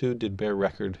multitude did bear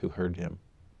record who heard him.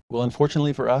 Well,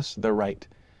 unfortunately for us, they're right.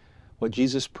 What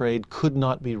Jesus prayed could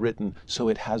not be written, so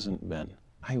it hasn't been.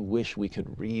 I wish we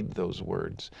could read those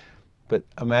words. But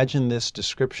imagine this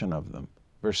description of them.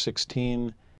 Verse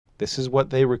 16, this is what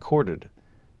they recorded.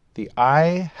 The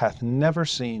eye hath never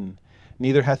seen,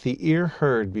 neither hath the ear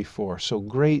heard before so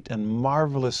great and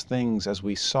marvelous things as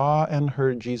we saw and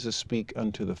heard Jesus speak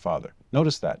unto the Father.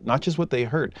 Notice that, not just what they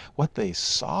heard, what they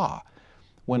saw.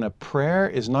 When a prayer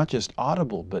is not just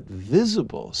audible, but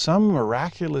visible, some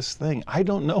miraculous thing. I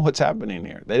don't know what's happening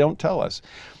here. They don't tell us.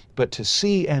 But to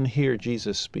see and hear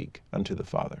Jesus speak unto the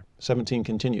Father. 17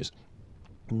 continues,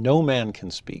 no man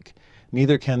can speak,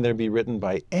 neither can there be written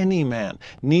by any man,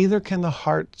 neither can the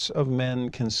hearts of men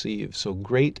conceive so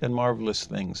great and marvelous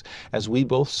things as we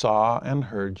both saw and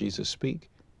heard Jesus speak.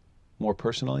 More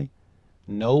personally,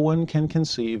 no one can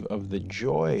conceive of the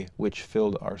joy which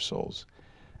filled our souls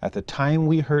at the time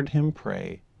we heard him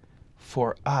pray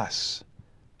for us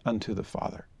unto the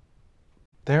Father.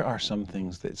 There are some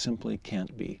things that simply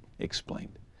can't be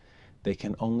explained. They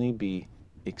can only be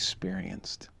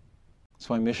experienced. That's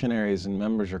why missionaries and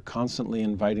members are constantly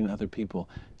inviting other people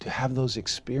to have those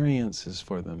experiences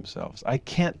for themselves. I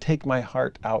can't take my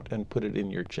heart out and put it in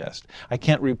your chest. I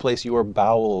can't replace your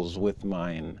bowels with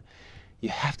mine. You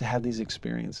have to have these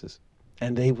experiences,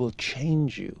 and they will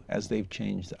change you as they've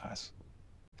changed us.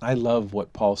 I love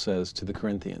what Paul says to the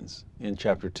Corinthians in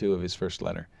chapter 2 of his first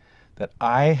letter, that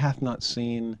eye hath not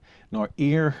seen, nor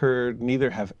ear heard, neither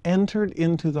have entered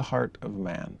into the heart of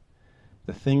man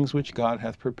the things which God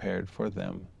hath prepared for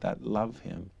them that love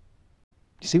him.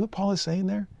 You see what Paul is saying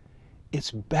there?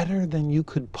 It's better than you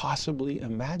could possibly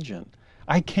imagine.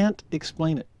 I can't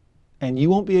explain it, and you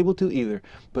won't be able to either,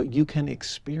 but you can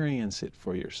experience it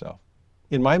for yourself.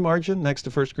 In my margin, next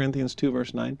to 1 Corinthians 2,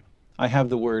 verse 9, I have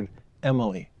the word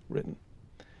Emily written.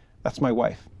 That's my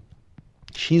wife.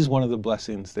 She's one of the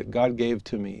blessings that God gave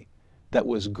to me that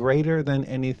was greater than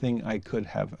anything I could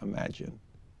have imagined.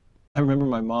 I remember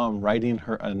my mom writing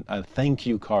her a thank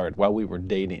you card while we were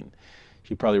dating.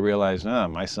 She probably realized,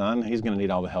 my son, he's going to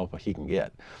need all the help he can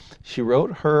get. She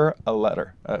wrote her a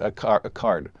letter, a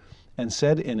card, and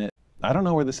said in it, I don't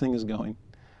know where this thing is going.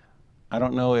 I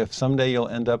don't know if someday you'll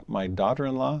end up my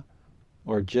daughter-in-law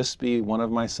or just be one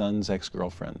of my son's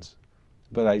ex-girlfriends.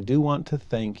 But I do want to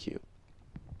thank you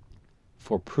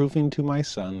for proving to my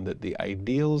son that the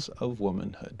ideals of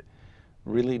womanhood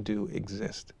really do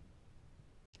exist.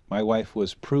 My wife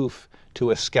was proof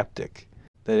to a skeptic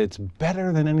that it's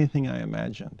better than anything I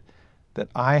imagined, that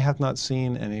eye hath not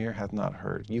seen and ear hath not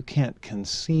heard. You can't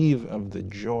conceive of the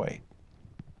joy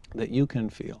that you can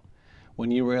feel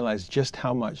when you realize just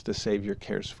how much the Savior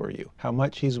cares for you, how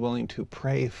much he's willing to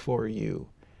pray for you.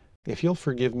 If you'll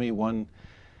forgive me one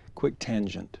quick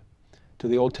tangent to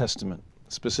the Old Testament,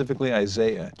 specifically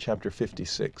Isaiah chapter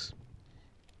 56.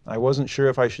 I wasn't sure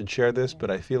if I should share this,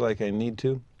 but I feel like I need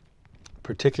to,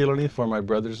 particularly for my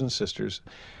brothers and sisters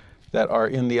that are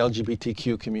in the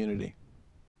LGBTQ community.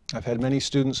 I've had many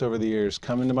students over the years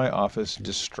come into my office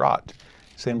distraught,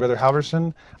 saying, Brother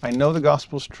Halverson, I know the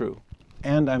gospel's true,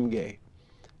 and I'm gay,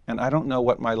 and I don't know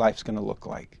what my life's going to look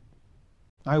like.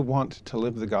 I want to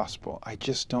live the gospel. I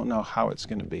just don't know how it's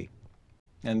going to be.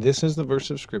 And this is the verse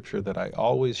of Scripture that I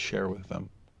always share with them.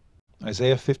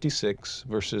 Isaiah 56,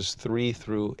 verses 3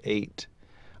 through 8.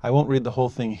 I won't read the whole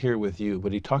thing here with you,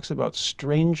 but he talks about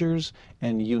strangers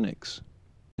and eunuchs.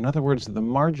 In other words, the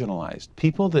marginalized,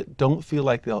 people that don't feel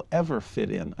like they'll ever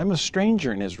fit in. I'm a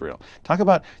stranger in Israel. Talk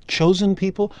about chosen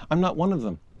people. I'm not one of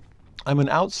them. I'm an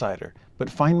outsider,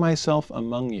 but find myself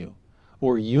among you.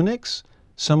 Or eunuchs,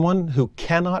 someone who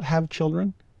cannot have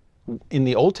children. In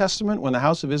the Old Testament, when the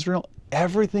house of Israel,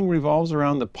 everything revolves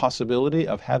around the possibility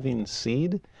of having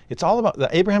seed. It's all about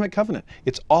the Abrahamic covenant.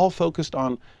 It's all focused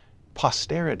on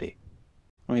posterity.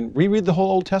 I mean, reread the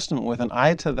whole Old Testament with an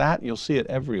eye to that. You'll see it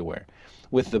everywhere.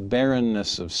 With the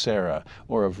barrenness of Sarah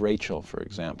or of Rachel, for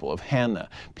example, of Hannah.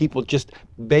 People just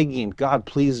begging, God,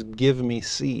 please give me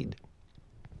seed.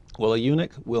 Well, a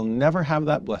eunuch will never have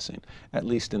that blessing, at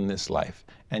least in this life.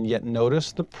 And yet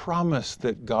notice the promise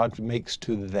that God makes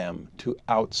to them, to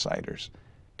outsiders,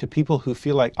 to people who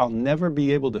feel like I'll never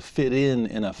be able to fit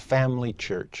in a family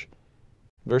church.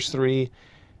 Verse 3,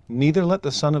 neither let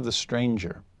the son of the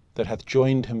stranger that hath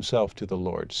joined himself to the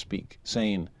Lord speak,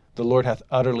 saying, The Lord hath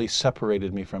utterly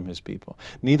separated me from his people.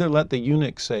 Neither let the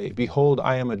eunuch say, behold,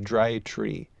 I am a dry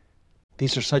tree.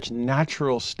 These are such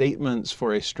natural statements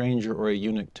for a stranger or a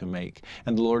eunuch to make.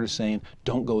 And the Lord is saying,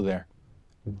 don't go there.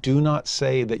 Do not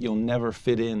say that you'll never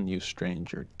fit in, you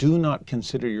stranger. Do not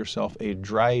consider yourself a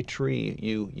dry tree,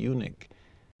 you eunuch.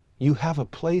 You have a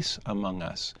place among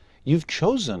us. You've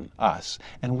chosen us,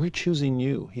 and we're choosing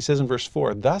you. He says in verse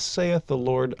 4, thus saith the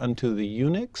Lord unto the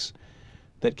eunuchs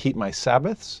that keep my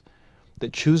Sabbaths,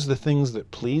 that choose the things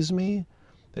that please me,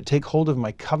 that take hold of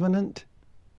my covenant.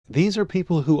 These are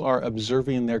people who are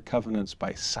observing their covenants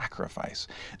by sacrifice.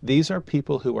 These are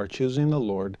people who are choosing the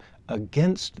Lord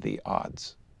against the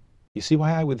odds. You see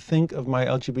why I would think of my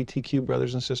LGBTQ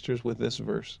brothers and sisters with this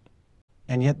verse?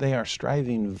 And yet they are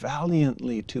striving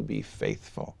valiantly to be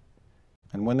faithful.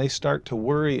 And when they start to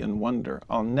worry and wonder,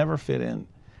 I'll never fit in,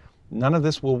 none of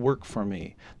this will work for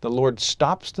me, the Lord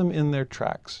stops them in their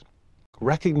tracks,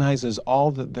 recognizes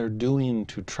all that they're doing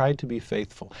to try to be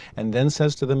faithful, and then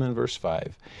says to them in verse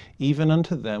 5, even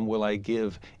unto them will I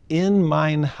give in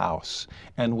mine house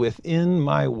and within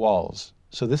my walls.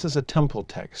 So this is a temple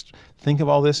text. Think of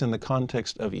all this in the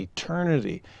context of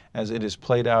eternity as it is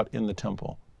played out in the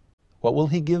temple. What will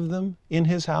he give them in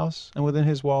his house and within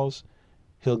his walls?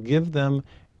 He'll give them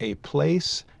a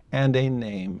place and a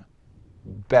name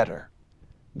better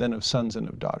than of sons and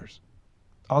of daughters.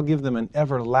 I'll give them an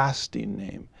everlasting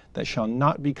name that shall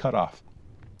not be cut off.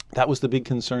 That was the big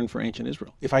concern for ancient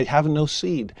Israel. If I have no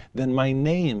seed, then my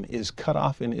name is cut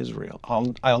off in Israel.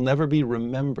 I'll never be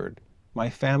remembered. My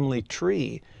family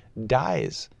tree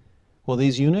dies. Well,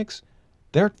 these eunuchs,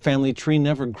 their family tree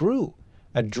never grew.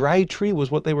 A dry tree was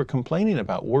what they were complaining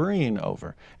about, worrying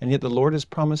over. And yet the Lord is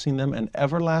promising them an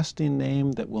everlasting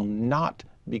name that will not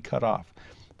be cut off.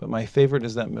 But my favorite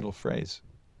is that middle phrase.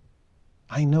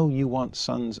 I know you want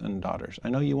sons and daughters. I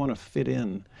know you want to fit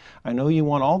in. I know you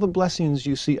want all the blessings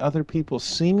you see other people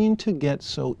seeming to get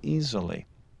so easily.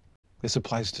 This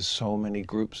applies to so many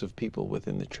groups of people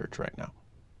within the church right now.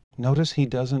 Notice he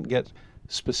doesn't get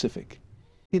specific.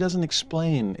 He doesn't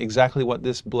explain exactly what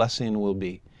this blessing will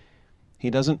be. He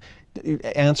doesn't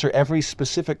answer every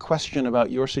specific question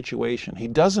about your situation. He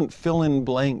doesn't fill in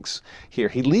blanks here.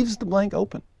 He leaves the blank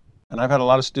open. And I've had a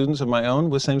lot of students of my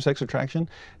own with same-sex attraction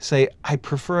say, I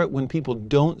prefer it when people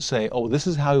don't say, oh, this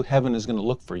is how heaven is going to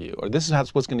look for you, or this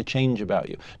is what's going to change about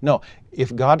you. No,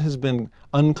 if God has been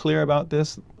unclear about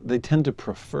this, they tend to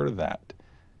prefer that.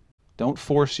 Don't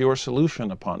force your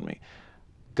solution upon me.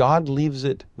 God leaves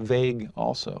it vague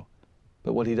also.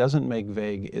 But what he doesn't make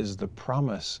vague is the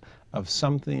promise of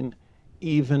something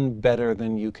even better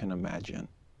than you can imagine.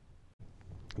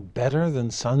 Better than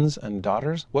sons and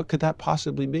daughters? What could that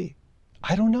possibly be?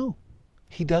 I don't know.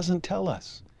 He doesn't tell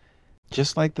us.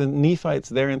 Just like the Nephites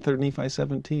there in 3 Nephi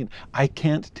 17. I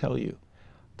can't tell you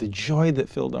the joy that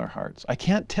filled our hearts. I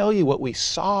can't tell you what we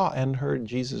saw and heard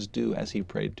Jesus do as he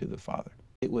prayed to the Father.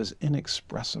 It was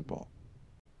inexpressible.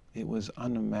 It was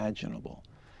unimaginable,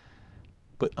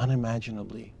 but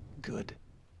unimaginably good.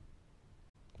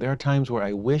 There are times where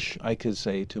I wish I could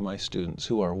say to my students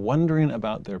who are wondering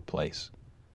about their place,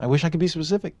 I wish I could be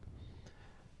specific.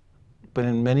 But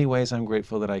in many ways, I'm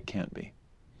grateful that I can't be,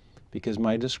 because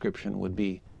my description would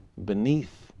be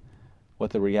beneath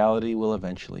what the reality will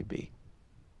eventually be.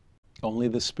 Only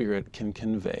the Spirit can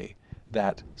convey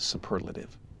that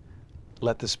superlative.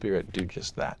 Let the Spirit do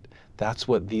just that. That's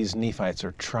what these Nephites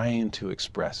are trying to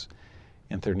express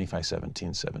in 3 Nephi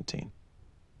 17:17.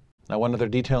 Now, one other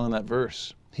detail in that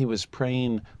verse, he was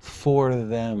praying for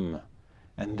them.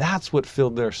 And that's what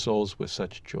filled their souls with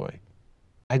such joy.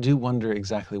 I do wonder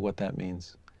exactly what that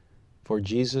means. For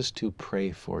Jesus to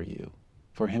pray for you,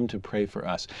 for him to pray for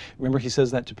us. Remember he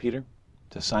says that to Peter,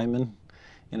 to Simon,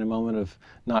 in a moment of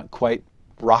not quite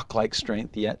rock-like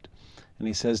strength yet. And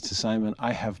he says to Simon,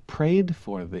 I have prayed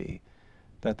for thee,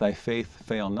 that thy faith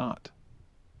fail not.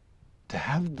 To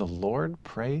have the Lord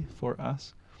pray for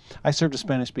us? I served a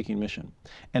Spanish-speaking mission,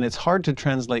 and it's hard to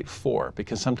translate for,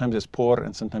 because sometimes it's por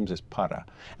and sometimes it's para.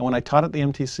 And when I taught at the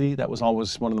MTC, that was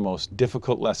always one of the most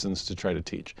difficult lessons to try to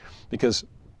teach, because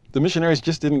the missionaries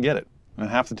just didn't get it, and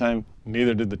half the time,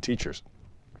 neither did the teachers.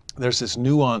 There's this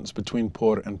nuance between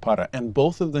por and para, and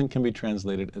both of them can be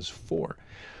translated as for.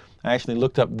 I actually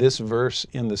looked up this verse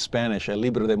in the Spanish, El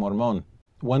Libro de Mormón,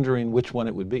 wondering which one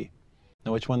it would be.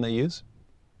 Know which one they use?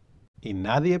 Y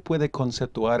nadie puede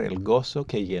conceptuar el gozo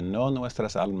que llenó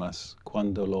nuestras almas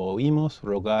cuando lo oímos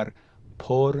rogar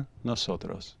por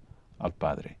nosotros al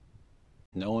Padre.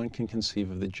 No one can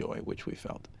conceive of the joy which we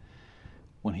felt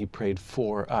when he prayed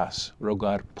for us,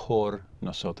 rogar por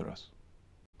nosotros.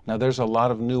 Now there's a lot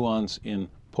of nuance in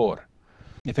por.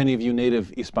 If any of you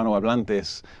native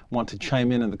Hispanohablantes want to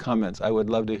chime in the comments, I would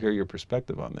love to hear your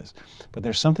perspective on this. But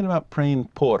there's something about praying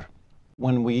por.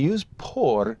 When we use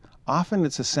por, often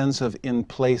it's a sense of in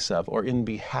place of or in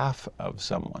behalf of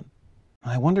someone.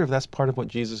 And I wonder if that's part of what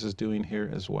Jesus is doing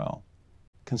here as well.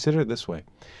 Consider it this way.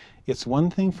 It's one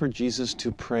thing for Jesus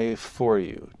to pray for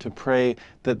you, to pray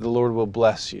that the Lord will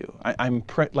bless you.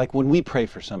 Like when we pray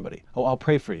for somebody, oh, I'll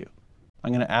pray for you.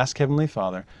 I'm going to ask Heavenly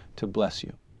Father to bless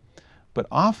you. But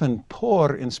often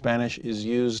por in Spanish is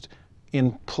used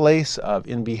in place of,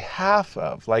 in behalf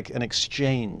of, like an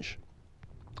exchange.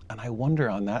 And I wonder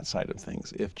on that side of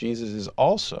things if Jesus is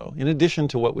also, in addition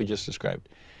to what we just described,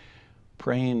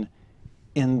 praying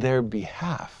in their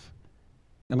behalf.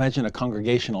 Imagine a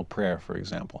congregational prayer, for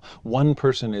example. One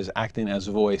person is acting as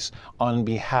voice on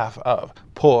behalf of,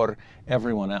 por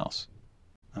everyone else.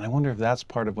 And I wonder if that's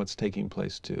part of what's taking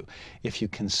place too. If you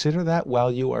consider that while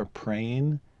you are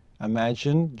praying,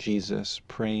 imagine Jesus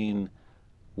praying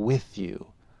with you,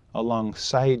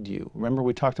 alongside you. Remember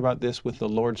we talked about this with the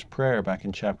Lord's Prayer back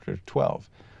in chapter 12.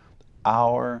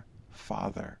 Our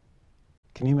Father.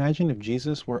 Can you imagine if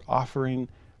Jesus were offering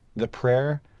the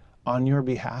prayer on your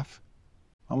behalf?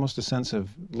 Almost a sense of,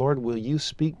 Lord, will you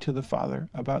speak to the Father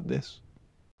about this?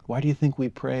 Why do you think we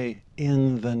pray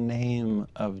in the name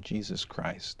of Jesus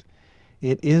Christ?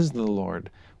 It is the Lord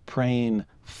praying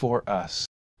for us.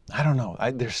 I don't know.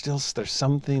 There's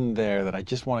something there that I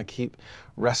just want to keep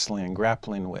wrestling and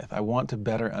grappling with. I want to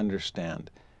better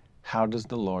understand, how does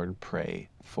the Lord pray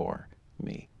for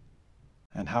me?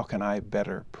 And how can I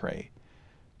better pray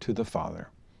to the Father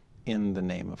in the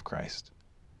name of Christ?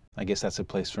 I guess that's a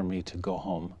place for me to go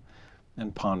home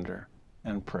and ponder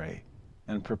and pray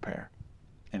and prepare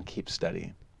and keep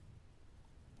studying.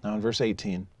 Now in verse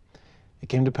 18, it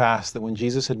came to pass that when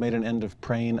Jesus had made an end of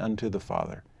praying unto the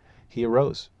Father, he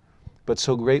arose. But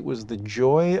so great was the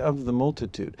joy of the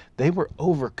multitude, they were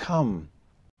overcome.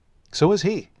 So was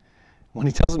he. When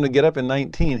he tells them to get up in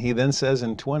 19, he then says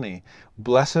in 20,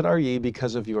 Blessed are ye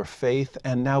because of your faith,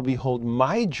 and now behold,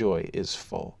 my joy is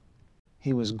full.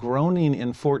 He was groaning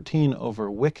in 14 over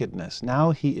wickedness.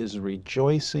 Now he is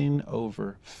rejoicing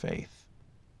over faith.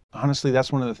 Honestly,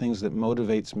 that's one of the things that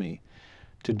motivates me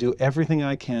to do everything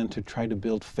I can to try to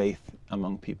build faith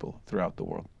among people throughout the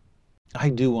world. I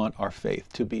do want our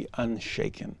faith to be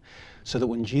unshaken, so that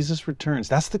when Jesus returns,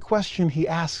 that's the question he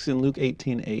asks in Luke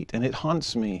 18:8, and it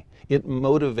haunts me, it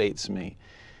motivates me.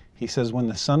 He says, when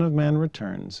the Son of Man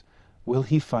returns, will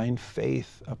he find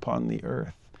faith upon the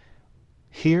earth?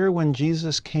 Here, when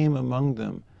Jesus came among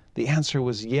them, the answer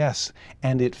was yes,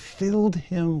 and it filled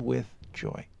him with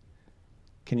joy.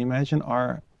 Can you imagine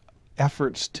our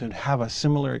efforts to have a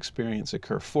similar experience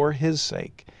occur for his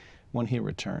sake when he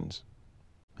returns?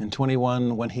 In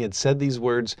 21, when he had said these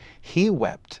words, he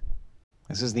wept.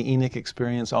 This is the Enoch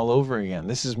experience all over again.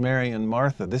 This is Mary and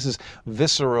Martha. This is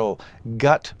visceral,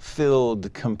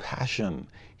 gut-filled compassion.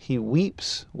 He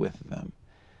weeps with them.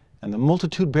 And the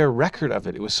multitude bear record of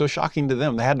it. It was so shocking to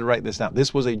them, they had to write this down.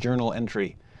 This was a journal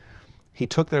entry. He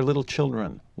took their little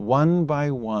children, one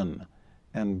by one,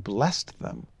 and blessed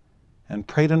them, and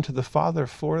prayed unto the Father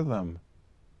for them.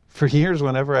 For years,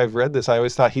 whenever I've read this, I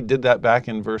always thought he did that back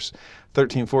in verse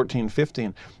 13, 14,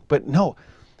 15. But no,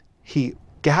 he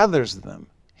gathers them.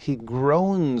 He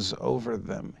groans over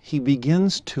them. He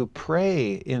begins to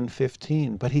pray in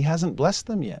 15, but he hasn't blessed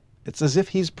them yet. It's as if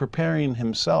he's preparing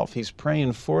himself. He's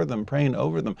praying for them, praying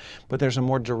over them. But there's a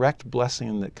more direct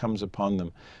blessing that comes upon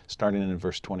them, starting in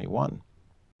verse 21.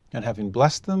 And having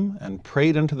blessed them and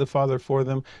prayed unto the Father for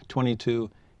them, 22,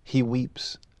 he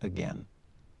weeps again.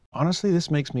 Honestly, this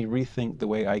makes me rethink the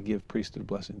way I give priesthood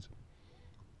blessings.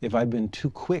 If I've been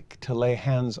too quick to lay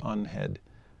hands on head,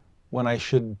 when I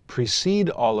should precede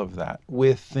all of that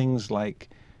with things like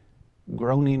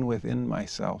groaning within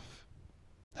myself,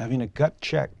 having a gut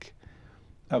check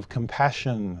of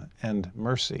compassion and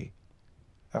mercy,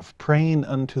 of praying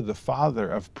unto the Father,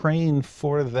 of praying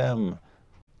for them,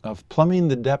 of plumbing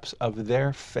the depths of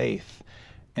their faith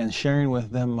and sharing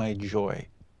with them my joy,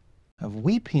 of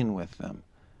weeping with them,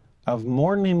 of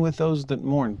mourning with those that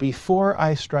mourn, before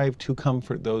I strive to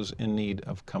comfort those in need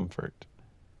of comfort.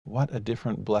 What a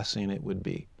different blessing it would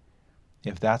be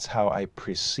if that's how I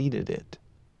preceded it.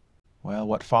 Well,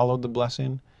 what followed the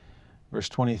blessing? Verse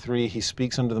 23, he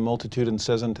speaks unto the multitude and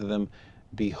says unto them,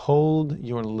 Behold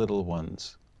your little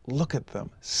ones. Look at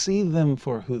them. See them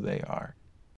for who they are.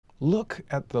 Look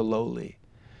at the lowly.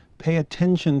 Pay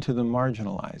attention to the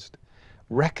marginalized.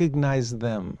 Recognize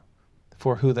them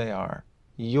for who they are.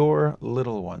 Your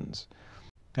little ones.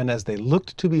 And as they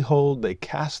looked to behold, they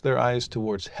cast their eyes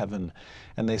towards heaven,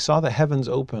 and they saw the heavens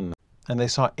open, And they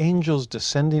saw angels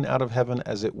descending out of heaven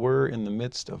as it were in the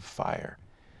midst of fire.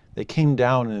 They came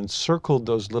down and encircled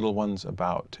those little ones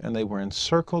about, and they were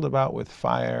encircled about with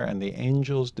fire, and the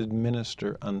angels did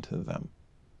minister unto them.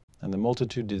 And the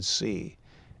multitude did see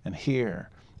and hear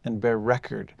and bear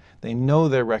record. They know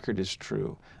their record is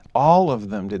true. All of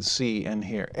them did see and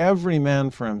hear, every man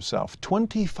for himself,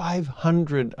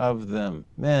 2,500 of them,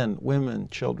 men, women,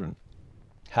 children,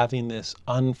 having this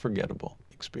unforgettable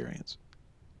experience.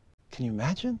 Can you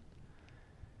imagine?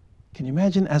 Can you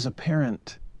imagine as a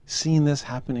parent seeing this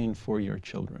happening for your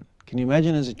children? Can you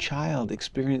imagine as a child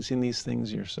experiencing these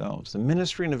things yourselves? The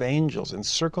ministering of angels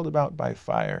encircled about by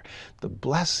fire, the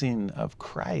blessing of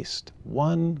Christ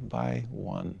one by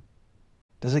one.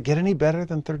 Does it get any better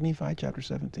than 3 Nephi chapter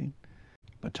 17?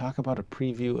 But talk about a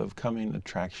preview of coming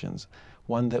attractions,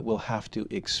 one that we'll have to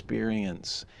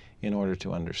experience in order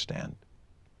to understand.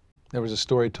 There was a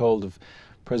story told of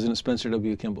President Spencer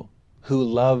W. Kimball, who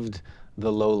loved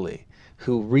the lowly,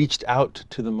 who reached out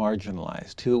to the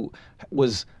marginalized, who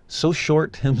was so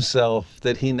short himself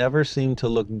that he never seemed to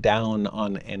look down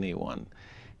on anyone.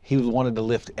 He wanted to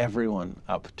lift everyone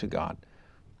up to God.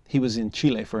 He was in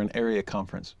Chile for an area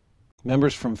conference.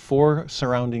 Members from 4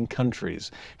 surrounding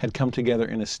countries had come together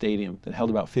in a stadium that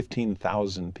held about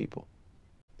 15,000 people.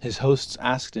 His hosts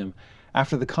asked him,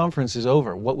 after the conference is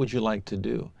over, what would you like to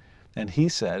do? And he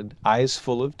said, eyes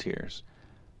full of tears,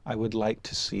 I would like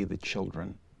to see the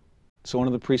children. So one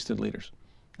of the priesthood leaders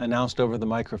announced over the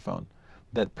microphone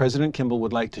that President Kimball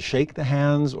would like to shake the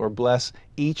hands or bless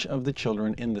each of the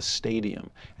children in the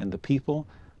stadium. And the people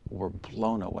were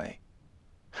blown away.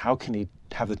 How can he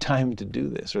have the time to do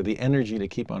this or the energy to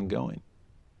keep on going?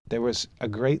 There was a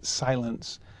great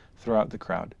silence throughout the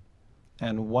crowd.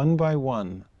 And one by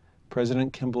one,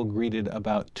 President Kimball greeted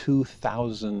about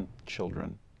 2,000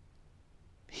 children.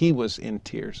 He was in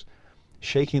tears,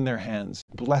 shaking their hands,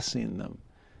 blessing them.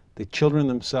 The children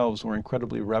themselves were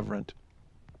incredibly reverent.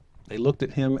 They looked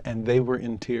at him and they were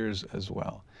in tears as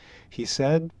well. He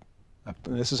said,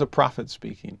 and this is a prophet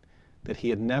speaking, that he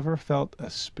had never felt a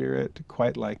spirit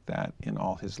quite like that in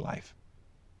all his life.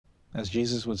 As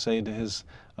Jesus would say to his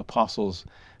apostles,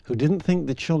 who didn't think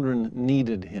the children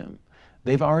needed him.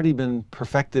 They've already been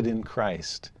perfected in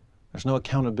Christ. There's no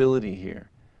accountability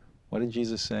here. What did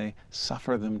Jesus say?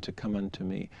 Suffer them to come unto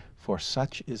me, for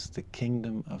such is the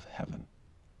kingdom of heaven.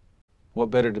 What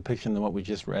better depiction than what we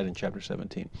just read in chapter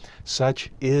 17?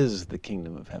 Such is the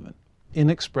kingdom of heaven.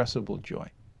 Inexpressible joy.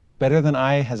 Better than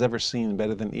eye has ever seen,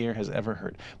 better than ear has ever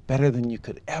heard, better than you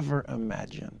could ever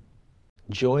imagine.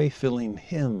 Joy filling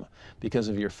him because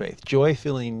of your faith. Joy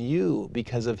filling you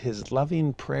because of his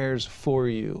loving prayers for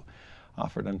you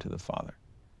offered unto the Father.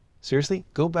 Seriously,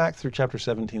 go back through chapter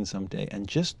 17 someday and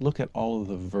just look at all of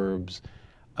the verbs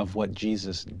of what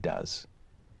Jesus does.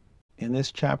 In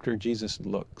this chapter, Jesus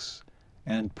looks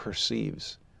and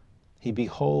perceives. He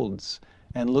beholds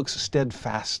and looks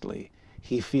steadfastly.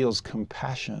 He feels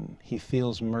compassion. He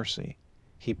feels mercy.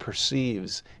 He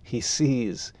perceives. He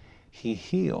sees. He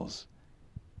heals.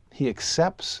 He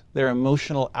accepts their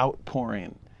emotional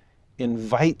outpouring,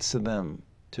 invites them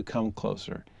to come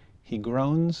closer. He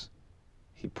groans.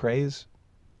 He prays.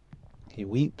 He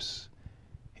weeps.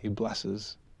 He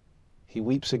blesses. He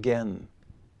weeps again.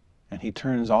 And he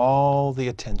turns all the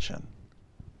attention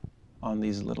on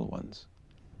these little ones.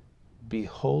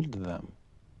 Behold them.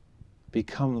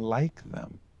 Become like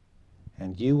them,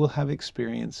 and you will have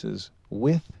experiences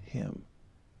with him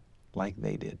like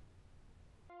they did.